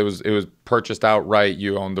 so it was purchased outright.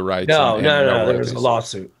 You owned the rights. No, there royalties. was a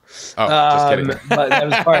lawsuit. Oh, just kidding. But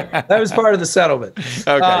that was part of the settlement.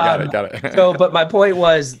 Okay, got it. So, but my point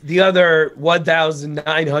was the other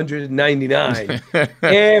 1,999.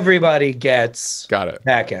 Everybody gets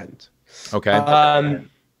back end. Okay.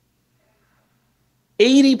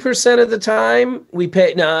 80% of the time we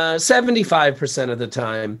pay. 75% of the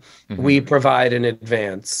time we provide an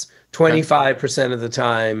advance. 25% of the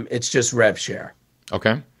time it's just rev share.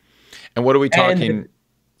 Okay. And what are we talking?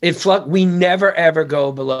 We never ever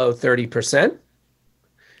go below 30%.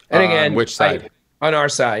 And again, which side? On our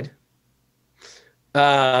side.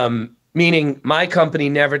 Meaning my company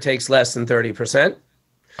never takes less than 30%.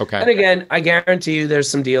 Okay. And again, I guarantee you there's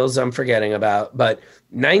some deals I'm forgetting about, but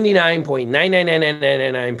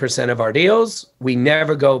 99.99999% of our deals, we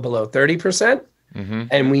never go below 30%.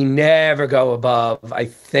 And we never go above, I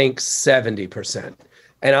think, 70%.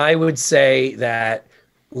 And I would say that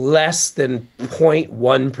less than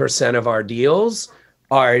 0.1% of our deals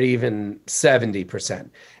are at even 70%.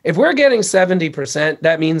 If we're getting 70%,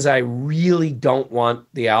 that means I really don't want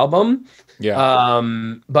the album. Yeah.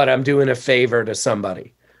 But I'm doing a favor to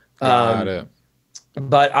somebody. Got it.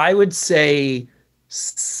 But I would say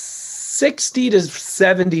 60 to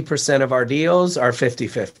 70% of our deals are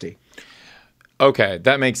 50-50. Okay,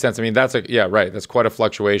 that makes sense. I mean, that's that's quite a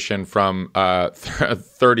fluctuation from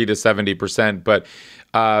 30 to 70%, but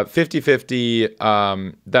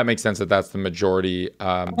 50-50, that makes sense that's the majority.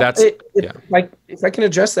 If I can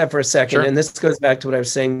address that for a second, sure. And this goes back to what I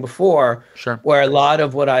was saying before, sure. Where a lot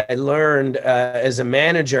of what I learned as a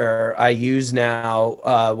manager, I use now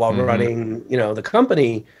while running, the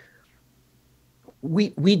company.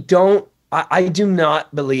 I do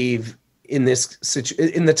not believe in this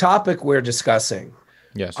in the topic we're discussing.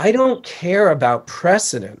 Yes. I don't care about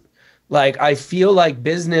precedent. Like, I feel like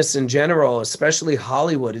business in general, especially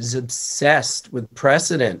Hollywood, is obsessed with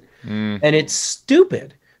precedent. And it's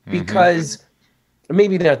stupid because,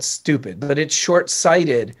 maybe not stupid, but it's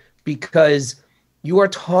short-sighted because you are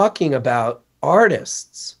talking about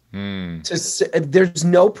artists. There's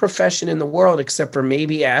no profession in the world except for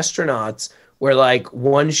maybe astronauts where like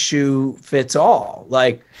one shoe fits all,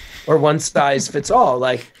 like, or one size fits all.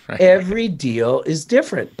 Like, every deal is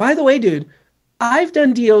different. By the way, dude, I've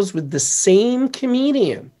done deals with the same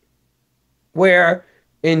comedian where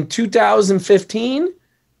in 2015,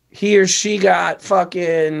 he or she got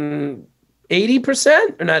fucking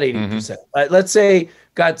 80%, or not 80%. Let's say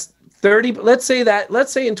got 30. Let's say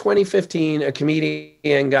in 2015, a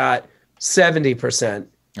comedian got 70%.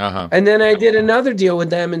 And then I did another deal with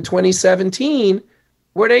them in 2017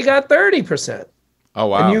 where they got 30%. Oh,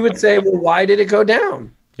 wow. And you would say, well, why did it go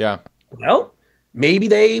down? Yeah. Well, maybe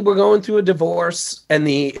they were going through a divorce and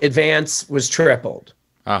the advance was tripled.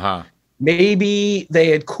 Maybe they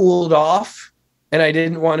had cooled off and I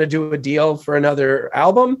didn't want to do a deal for another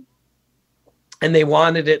album. And they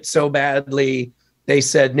wanted it so badly, they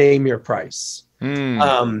said, name your price.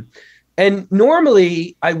 And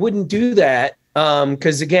normally I wouldn't do that.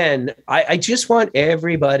 Because again, I just want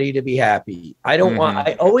everybody to be happy. I don't want,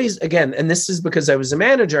 I always, again, and this is because I was a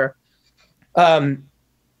manager,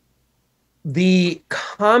 The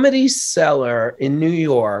Comedy Cellar in New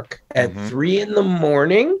York at 3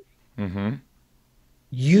 a.m,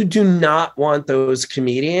 you do not want those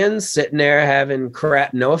comedians sitting there having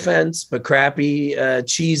no offense, but crappy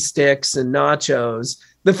cheese sticks and nachos.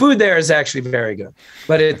 The food there is actually very good,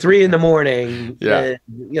 but at 3 a.m,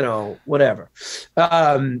 whatever.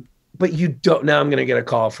 But you don't. Now I'm going to get a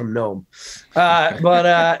call from Nome.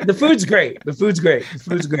 But the food's great. The food's great.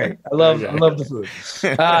 I love the food.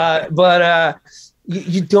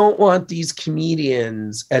 You don't want these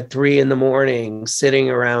comedians at 3 a.m. sitting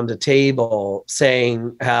around a table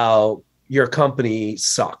saying how your company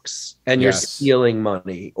sucks and you're stealing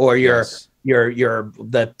money, or you're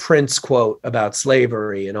the Prince quote about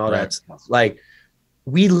slavery and all that stuff. Like,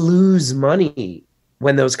 we lose money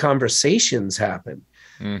when those conversations happen.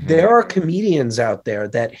 There are comedians out there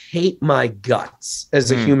that hate my guts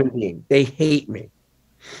as a human being. They hate me.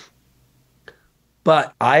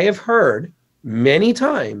 But I have heard many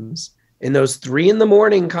times in those 3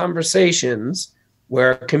 a.m. conversations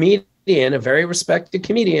where a comedian, a very respected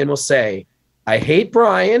comedian, will say, I hate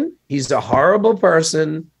Brian. He's a horrible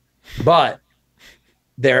person, but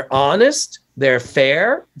they're honest, they're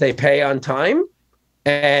fair, they pay on time.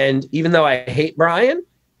 And even though I hate Brian,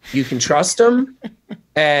 you can trust him.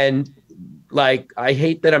 And like, I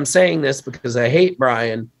hate that I'm saying this because I hate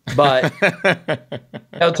Brian, but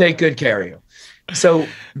he'll take good care of you. So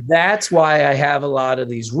that's why I have a lot of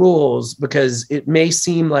these rules, because it may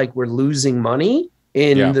seem like we're losing money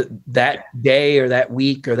in that day or that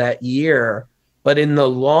week or that year. But in the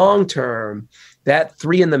long term, that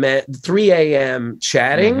 3 a.m.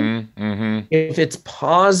 chatting, if it's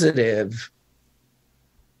positive,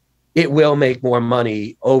 it will make more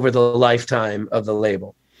money over the lifetime of the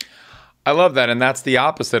label. I love that. And that's the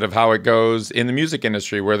opposite of how it goes in the music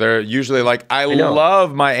industry, where they're usually like, I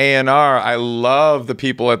love my A&R. I love the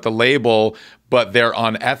people at the label, but they're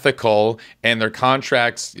unethical and their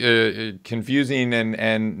contracts confusing.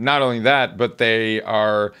 And not only that, but they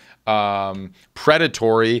are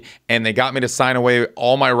predatory, and they got me to sign away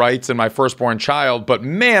all my rights and my firstborn child, but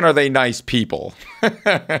man, are they nice people.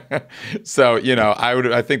 So,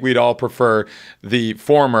 I think we'd all prefer the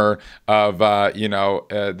former of,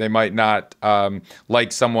 they might not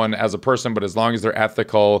like someone as a person, but as long as they're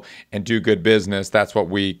ethical and do good business, that's what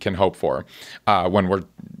we can hope for when we're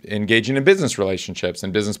engaging in business relationships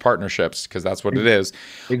and business partnerships, because that's what it is.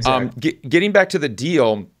 Exactly. Getting back to the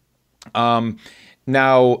deal,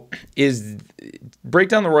 now, break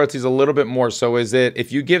down the royalties a little bit more. So is it,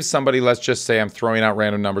 if you give somebody, let's just say, I'm throwing out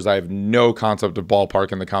random numbers, I have no concept of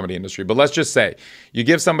ballpark in the comedy industry, but let's just say you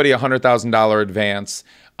give somebody $100,000 advance,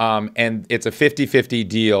 and it's a 50-50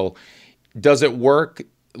 deal. Does it work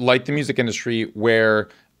like the music industry where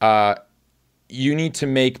you need to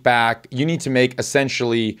make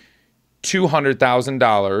essentially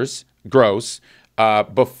 $200,000 gross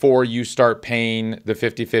before you start paying the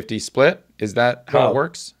 50-50 split? Is that how it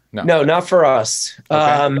works? No, not for us. Okay.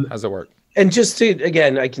 How does it work? And just to,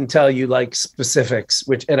 again, I can tell you like specifics,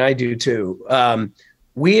 and I do too.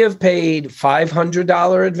 We have paid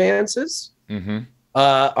 $500 advances.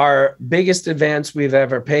 Our biggest advance we've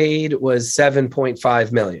ever paid was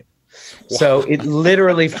 $7.5 million. Wow. So it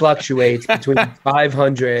literally fluctuates between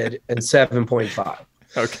 500 and 7.5.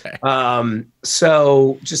 Okay.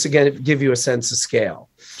 So just again, give you a sense of scale.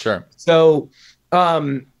 Sure. So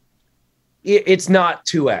it's not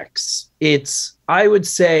 2x. I would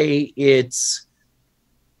say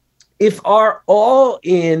if our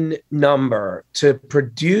all-in number to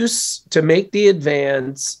make the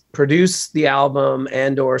advance, produce the album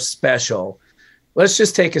and or special, let's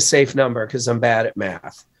just take a safe number because I'm bad at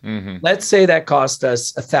math. Let's say that cost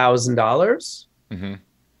us $1,000.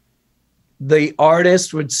 The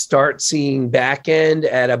artist would start seeing back end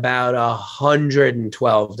at about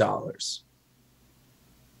 $112.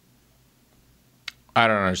 I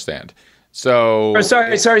don't understand. So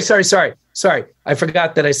sorry. I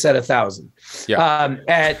forgot that I said 1,000. Yeah.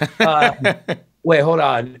 Wait, hold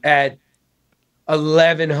on. At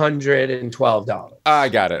 $1,112. I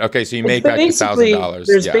got it. Okay, so you make back $1,000.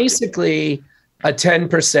 There's basically a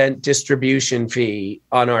 10% distribution fee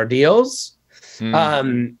on our deals,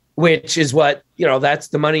 which is what, that's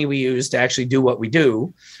the money we use to actually do what we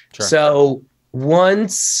do. Sure. So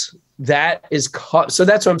once that is so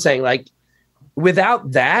that's what I'm saying. Like,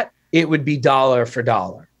 without that, it would be dollar for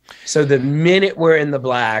dollar. So the minute we're in the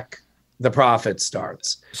black, the profit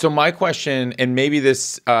starts. So my question, and maybe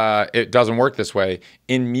this it doesn't work this way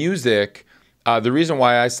in music. The reason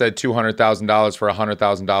why I said $200,000 for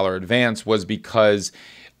 $100,000 advance was because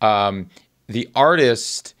the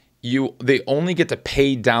artist they only get to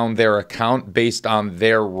pay down their account based on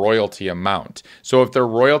their royalty amount. So if their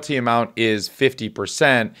royalty amount is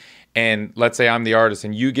 50%, and let's say I'm the artist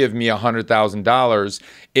and you give me $100,000,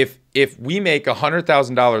 if we make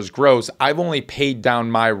 $100,000 gross, I've only paid down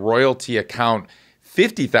my royalty account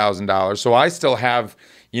 $50,000. So I still have,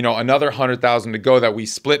 another $100,000 to go that we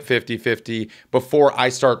split 50-50 before I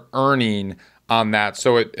start earning on that.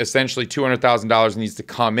 So it essentially $200,000 needs to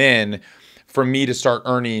come in for me to start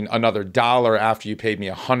earning another dollar after you paid me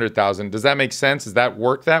 $100,000. Does that make sense? Does that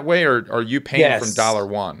work that way, or are you paying from dollar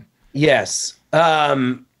one? Yes.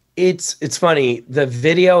 It's funny. The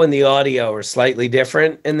video and the audio are slightly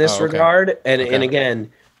different in this regard. And again,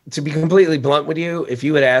 to be completely blunt with you, if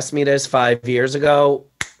you had asked me this 5 years ago,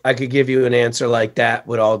 I could give you an answer like that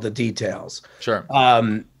with all the details. Sure.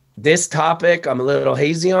 This topic I'm a little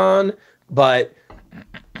hazy on, but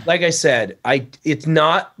like I said, it's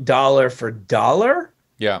not dollar for dollar.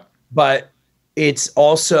 Yeah. But it's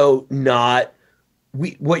also not.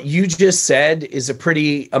 What you just said is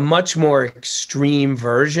a much more extreme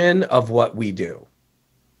version of what we do.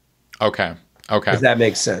 Okay. Does that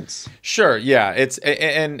make sense? Sure. Yeah. It's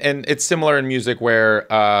and it's similar in music where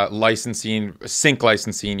sync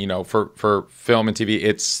licensing, for film and TV,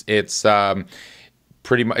 it's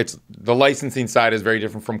pretty much, it's the licensing side is very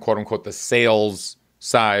different from quote unquote the sales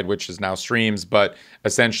side, which is now streams, but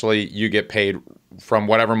essentially you get paid from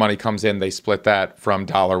whatever money comes in. They split that from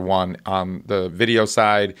dollar one on the video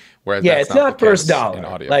side, whereas it's not first dollar.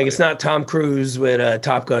 Like it's not Tom Cruise with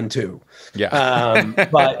Top Gun 2. Yeah.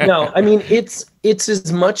 But no, I mean it's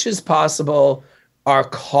as much as possible our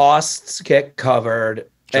costs get covered,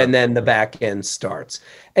 and then the back end starts.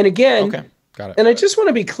 And again, got it. And I just want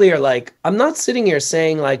to be clear, like, I'm not sitting here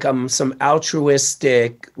saying like I'm some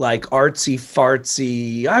altruistic, like artsy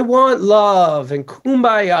fartsy, I want love and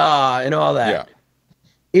kumbaya and all that. Yeah.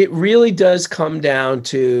 It really does come down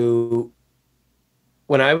to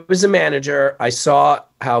when I was a manager, I saw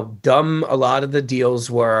how dumb a lot of the deals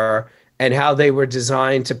were and how they were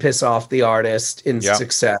designed to piss off the artist in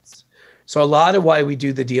success. So a lot of why we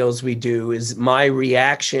do the deals we do is my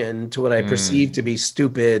reaction to what I perceive to be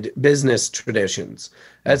stupid business traditions.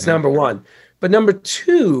 That's number one. But number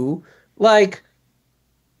two, like,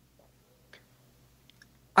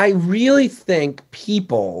 I really think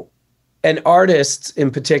people, and artists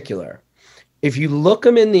in particular, if you look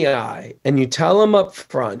them in the eye and you tell them up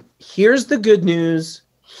front, here's the good news,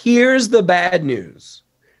 here's the bad news.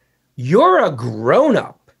 You're a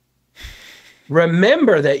grown-up.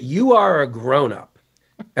 Remember that you are a grown-up.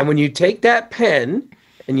 And when you take that pen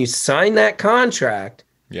and you sign that contract,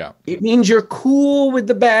 it means you're cool with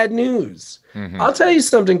the bad news. I'll tell you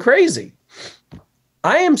something crazy.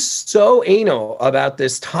 I am so anal about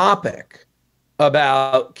this topic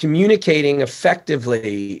about communicating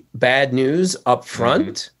effectively bad news up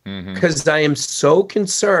front because I am so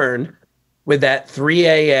concerned with that 3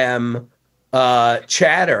 a.m.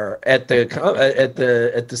 Chatter at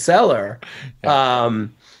the cellar.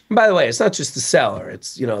 By the way, it's not just the cellar;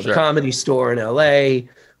 it's the Comedy Store in L.A.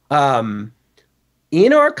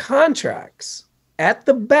 In our contracts at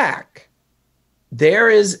the back, there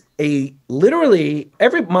is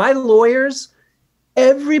my lawyers.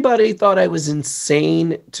 Everybody thought I was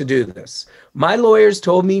insane to do this. My lawyers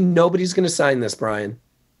told me nobody's going to sign this, Brian.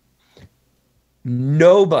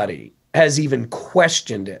 Nobody has even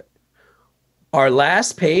questioned it. Our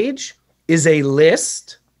last page is a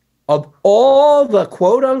list of all the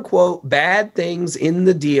quote unquote bad things in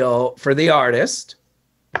the deal for the artist.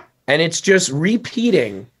 And it's just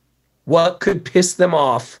repeating what could piss them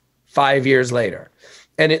off 5 years later.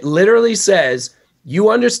 And it literally says,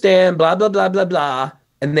 you understand, blah, blah, blah, blah, blah,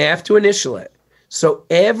 and they have to initial it. So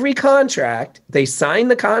every contract, they sign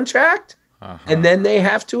the contract, and then they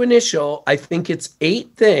have to initial, I think it's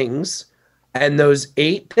 8 things, and those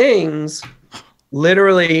 8 things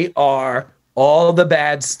literally are all the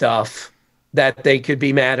bad stuff that they could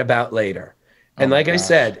be mad about later. And like I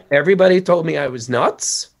said, everybody told me I was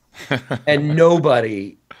nuts, and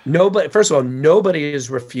nobody, first of all, nobody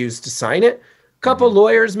has refused to sign it. Couple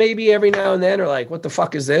lawyers maybe every now and then are like, what the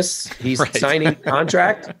fuck is this? He's signing a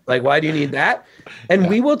contract. Like, why do you need that? And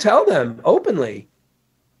we will tell them openly.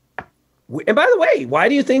 And by the way, why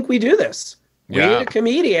do you think we do this? We had a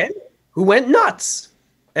comedian who went nuts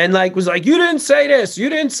and was like, you didn't say this, you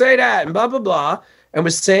didn't say that, and blah, blah, blah. And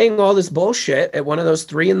was saying all this bullshit at one of those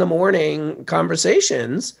 3 a.m.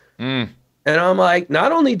 conversations. And I'm like,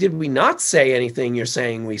 not only did we not say anything you're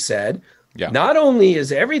saying we said, not only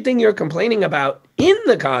is everything you're complaining about in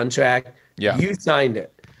the contract, you signed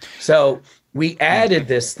it. So We added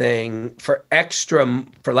this thing for extra,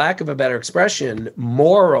 for lack of a better expression,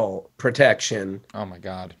 moral protection. Oh my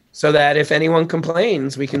God. So that if anyone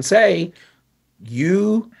complains, we can say,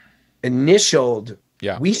 you initialed,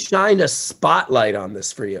 we shined a spotlight on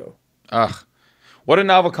this for you. Ugh. What a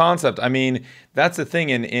novel concept. I mean, that's the thing.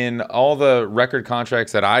 In all the record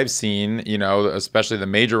contracts that I've seen, you know, especially the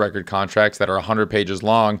major record contracts that are 100 pages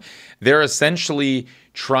long, they're essentially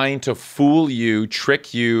trying to fool you,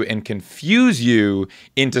 trick you, and confuse you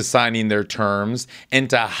into signing their terms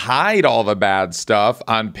and to hide all the bad stuff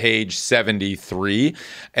on page 73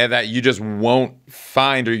 and that you just won't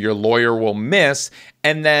find or your lawyer will miss.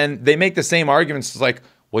 And then they make the same arguments. It's like,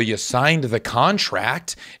 well, you signed the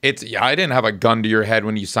contract. I didn't have a gun to your head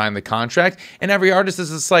when you signed the contract. And every artist is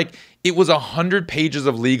just like, it was 100 pages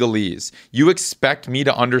of legalese. You expect me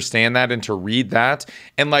to understand that and to read that?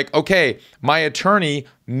 And like, okay, my attorney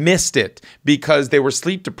missed it because they were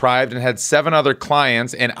sleep deprived and had 7 other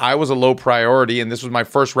clients and I was a low priority and this was my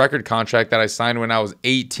first record contract that I signed when I was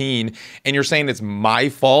 18. And you're saying it's my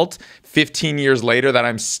fault 15 years later that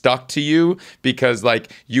I'm stuck to you because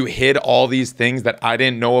like you hid all these things that I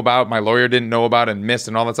didn't know about, my lawyer didn't know about and missed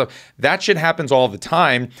and all that stuff. That shit happens all the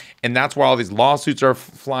time. And that's why all these lawsuits are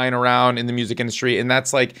flying around in the music industry. And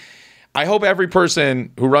that's like, I hope every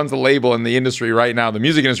person who runs the label in the industry right now, the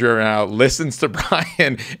music industry right now, listens to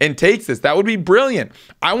Brian and takes this. That would be brilliant.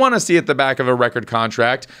 I want to see at the back of a record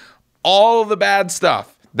contract all the bad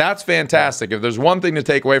stuff. That's fantastic. If there's one thing to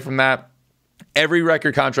take away from that, every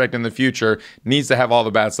record contract in the future needs to have all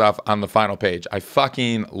the bad stuff on the final page. I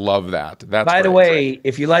fucking love that. That's By the way,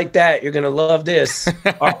 if you like that, you're going to love this.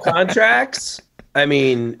 Our contracts, I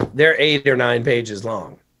mean, they're 8 or 9 pages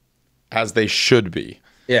long. As they should be.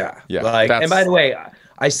 Yeah. And by the way,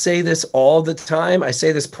 I say this all the time. I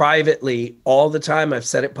say this privately all the time. I've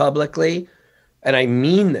said it publicly. And I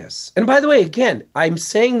mean this. And by the way, again, I'm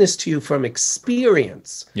saying this to you from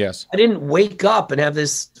experience. Yes. I didn't wake up and have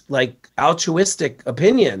this like altruistic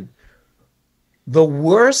opinion. The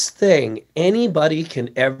worst thing anybody can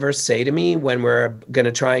ever say to me when we're going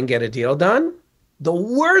to try and get a deal done, the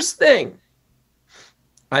worst thing,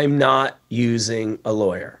 I'm not using a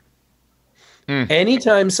lawyer.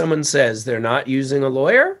 Anytime someone says they're not using a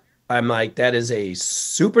lawyer, I'm like, that is a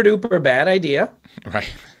super duper bad idea. Right.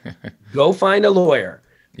 Go find a lawyer.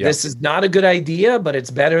 Yep. This is not a good idea, but it's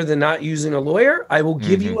better than not using a lawyer. I will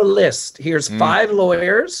give you a list. Here's 5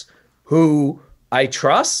 lawyers who I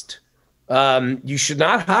trust. You should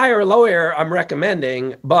not hire a lawyer, I'm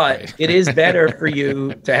recommending, but it is better for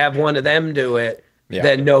you to have one of them do it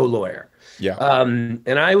than no lawyer. Yeah.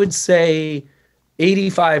 And I would say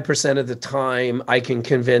 85% of the time I can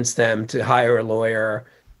convince them to hire a lawyer.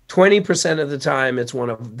 20% of the time it's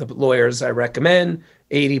one of the lawyers I recommend.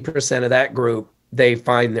 80% of that group, they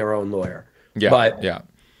find their own lawyer. Yeah. But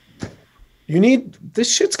you need,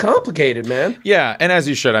 this shit's complicated, man. Yeah, and as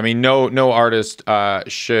you should. I mean, no artist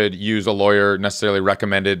should use a lawyer necessarily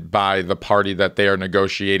recommended by the party that they are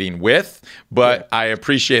negotiating with. But I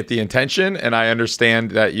appreciate the intention, and I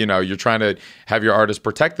understand that, you know, you're trying to have your artists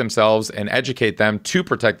protect themselves and educate them to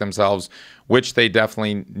protect themselves, which they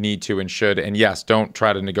definitely need to and should. And yes, don't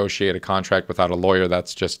try to negotiate a contract without a lawyer.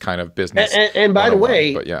 That's just kind of business. And by the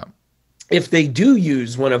way, but yeah, if they do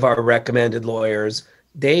use one of our recommended lawyers,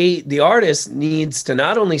 the artist needs to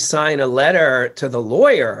not only sign a letter to the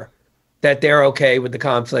lawyer that they're okay with the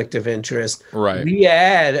conflict of interest. Right. We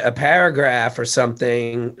add a paragraph or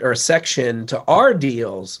something or a section to our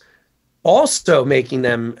deals, also making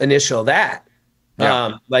them initial that.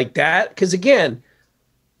 Like that. Because again,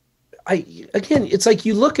 it's like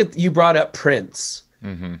you brought up Prince.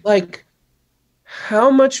 Like,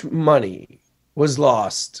 how much money was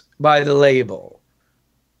lost by the label?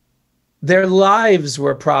 Their lives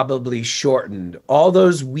were probably shortened. All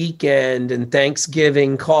those weekend and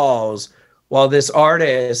Thanksgiving calls while this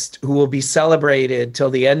artist who will be celebrated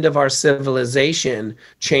till the end of our civilization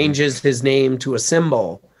changes his name to a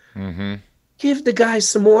symbol. Give the guy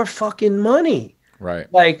some more fucking money. Right.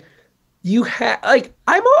 Like,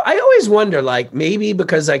 I always wonder, like, maybe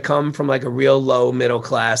because I come from like a real low middle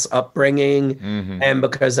class upbringing and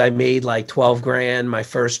because I made like 12 grand my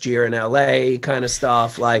first year in LA kind of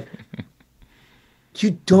stuff, like,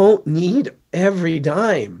 you don't need every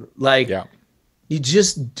dime. Like, you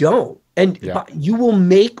just don't. And you will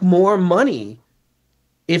make more money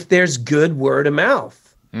if there's good word of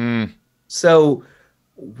mouth. So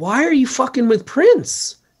why are you fucking with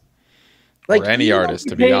Prince? Like, or any artist,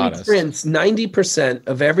 to be honest. Prince 90%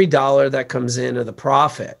 of every dollar that comes in of the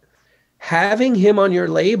profit. Having him on your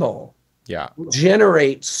label will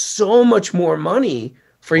generate so much more money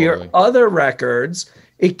For your other records,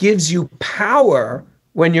 it gives you power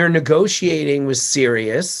when you're negotiating with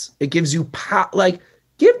Sirius. It gives you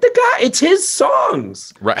give the guy, it's his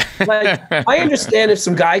songs. Right. Like, I understand if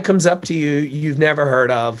some guy comes up to you you've never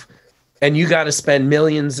heard of, and you got to spend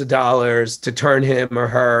millions of dollars to turn him or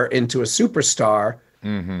her into a superstar.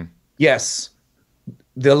 Mm-hmm. Yes,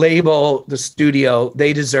 the label, the studio,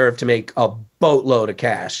 they deserve to make a boatload of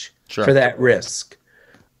cash for that risk.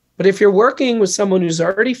 But if you're working with someone who's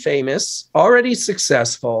already famous, already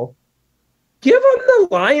successful, give them the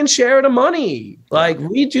lion's share of the money. Like,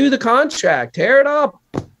 redo the contract, tear it up.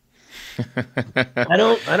 I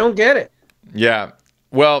don't get it. Yeah.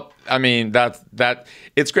 Well, I mean, that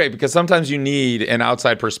it's great because sometimes you need an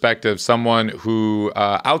outside perspective, someone who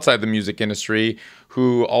outside the music industry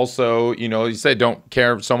who also, you said don't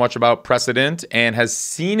care so much about precedent and has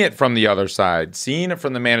seen it from the other side, seen it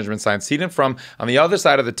from the management side, seen it from on the other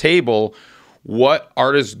side of the table, what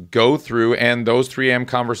artists go through and those 3am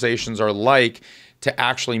conversations are like to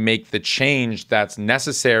actually make the change that's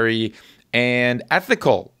necessary and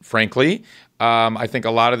ethical, frankly. I think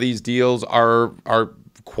a lot of these deals are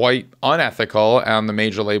quite unethical on the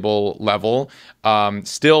major label level.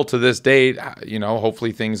 Still to this date,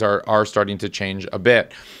 hopefully things are starting to change a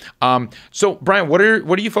bit. So Brian, what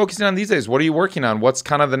are you focusing on these days? What are you working on? What's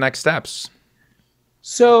kind of the next steps?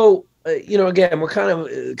 So, again, we're kind of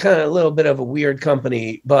a little bit of a weird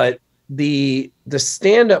company, but the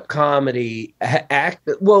stand-up comedy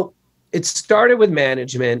it started with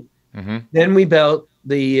management. Mm-hmm. Then we built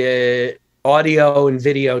the audio and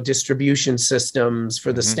video distribution systems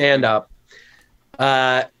for the stand-up.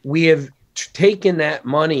 We have taken that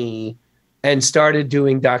money and started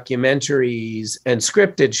doing documentaries and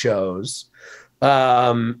scripted shows.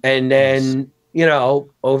 And then,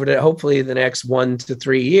 over hopefully the next 1 to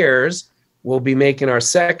 3 years, we'll be making our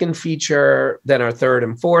second feature, then our third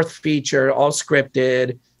and fourth feature, all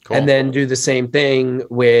scripted, and then do the same thing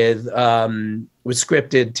with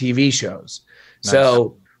scripted TV shows. Nice.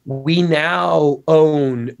 So we now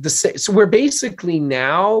own so we're basically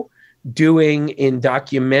now doing in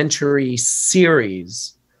documentary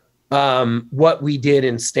series what we did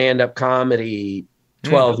in stand-up comedy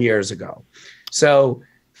 12 years ago. So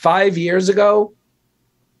 5 years ago,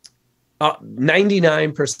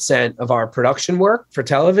 99% of our production work for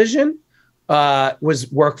television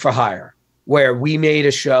was work for hire, where we made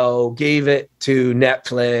a show, gave it to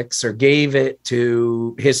Netflix or gave it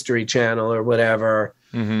to History Channel or whatever.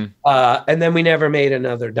 Mm-hmm. And then we never made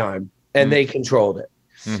another dime, and they controlled it.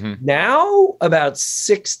 Mm-hmm. Now, about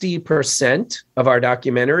 60% of our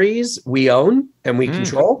documentaries we own and we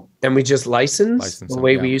control, and we just license the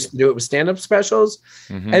way we used to do it with stand-up specials.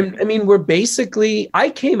 Mm-hmm. And I mean, I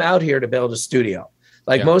came out here to build a studio.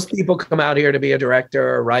 Most people come out here to be a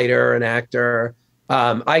director, a writer, an actor.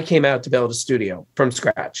 I came out to build a studio from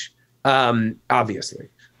scratch, obviously,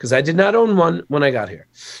 because I did not own one when I got here.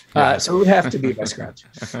 So it would have to be by scratch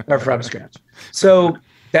or from scratch. So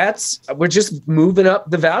we're just moving up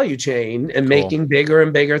the value chain and making bigger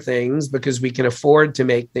and bigger things because we can afford to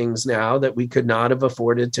make things now that we could not have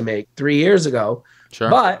afforded to make 3 years ago. Sure.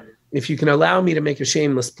 But if you can allow me to make a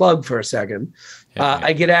shameless plug for a second,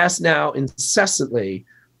 I get asked now incessantly,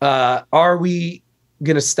 are we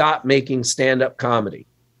going to stop making stand-up comedy?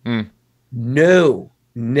 No,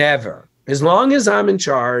 never. As long as I'm in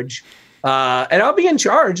charge, and I'll be in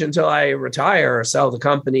charge until I retire or sell the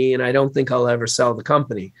company, and I don't think I'll ever sell the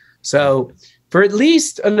company. So for at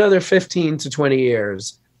least another 15 to 20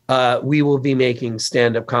 years, we will be making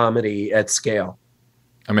stand-up comedy at scale.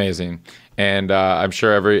 Amazing. And I'm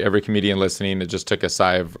sure every comedian listening, it just took a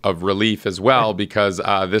sigh of relief as well, because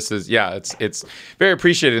this is, it's very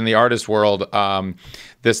appreciated in the artist world,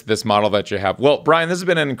 this model that you have. Well, Brian, this has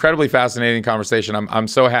been an incredibly fascinating conversation. I'm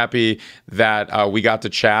so happy that we got to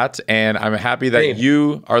chat, and I'm happy that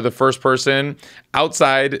you are the first person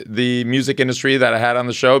outside the music industry that I had on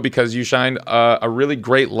the show, because you shined a really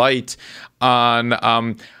great light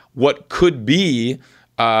on what could be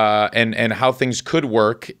and how things could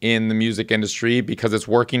work in the music industry, because it's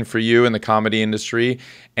working for you in the comedy industry,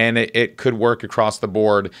 and it could work across the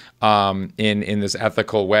board in this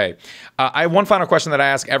ethical way. I have one final question that I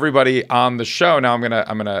ask everybody on the show. Now I'm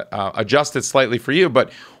gonna adjust it slightly for you,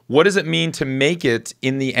 but what does it mean to make it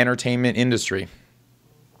in the entertainment industry?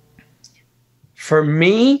 For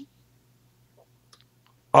me,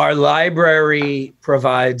 our library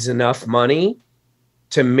provides enough money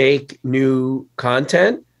to make new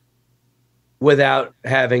content without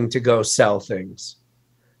having to go sell things.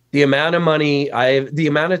 The amount of money the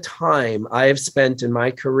amount of time I have spent in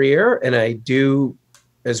my career, and I do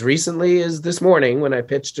as recently as this morning when I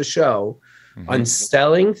pitched a show, on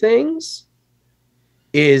selling things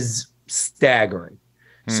is staggering.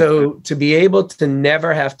 So to be able to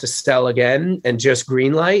never have to sell again and just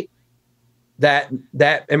green light that,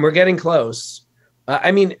 and we're getting close.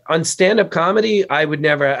 I mean, on stand-up comedy,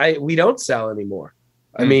 we don't sell anymore.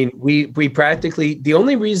 I mean, we practically, the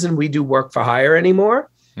only reason we do work for hire anymore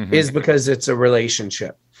is because it's a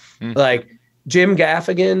relationship. Like Jim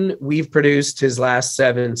Gaffigan, we've produced his last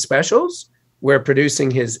 7 specials. We're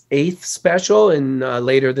producing his 8th special in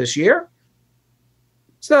later this year.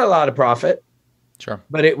 It's not a lot of profit. Sure.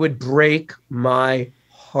 But it would break my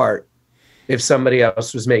heart if somebody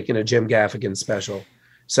else was making a Jim Gaffigan special.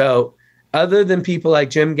 So other than people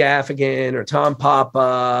like Jim Gaffigan or Tom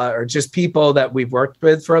Papa or just people that we've worked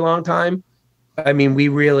with for a long time, I mean, we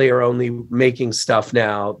really are only making stuff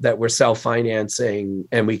now that we're self-financing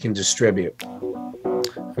and we can distribute.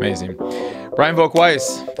 Amazing. Brian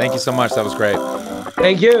Volk-Weiss, thank you so much. That was great.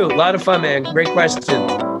 Thank you. A lot of fun, man. Great question.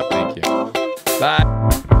 Thank you. Bye.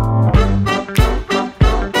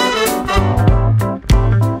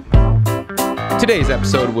 Today's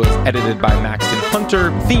episode was edited by Maxton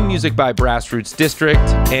Hunter, theme music by Grassroots District,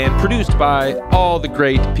 and produced by all the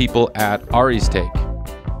great people at Ari's Take.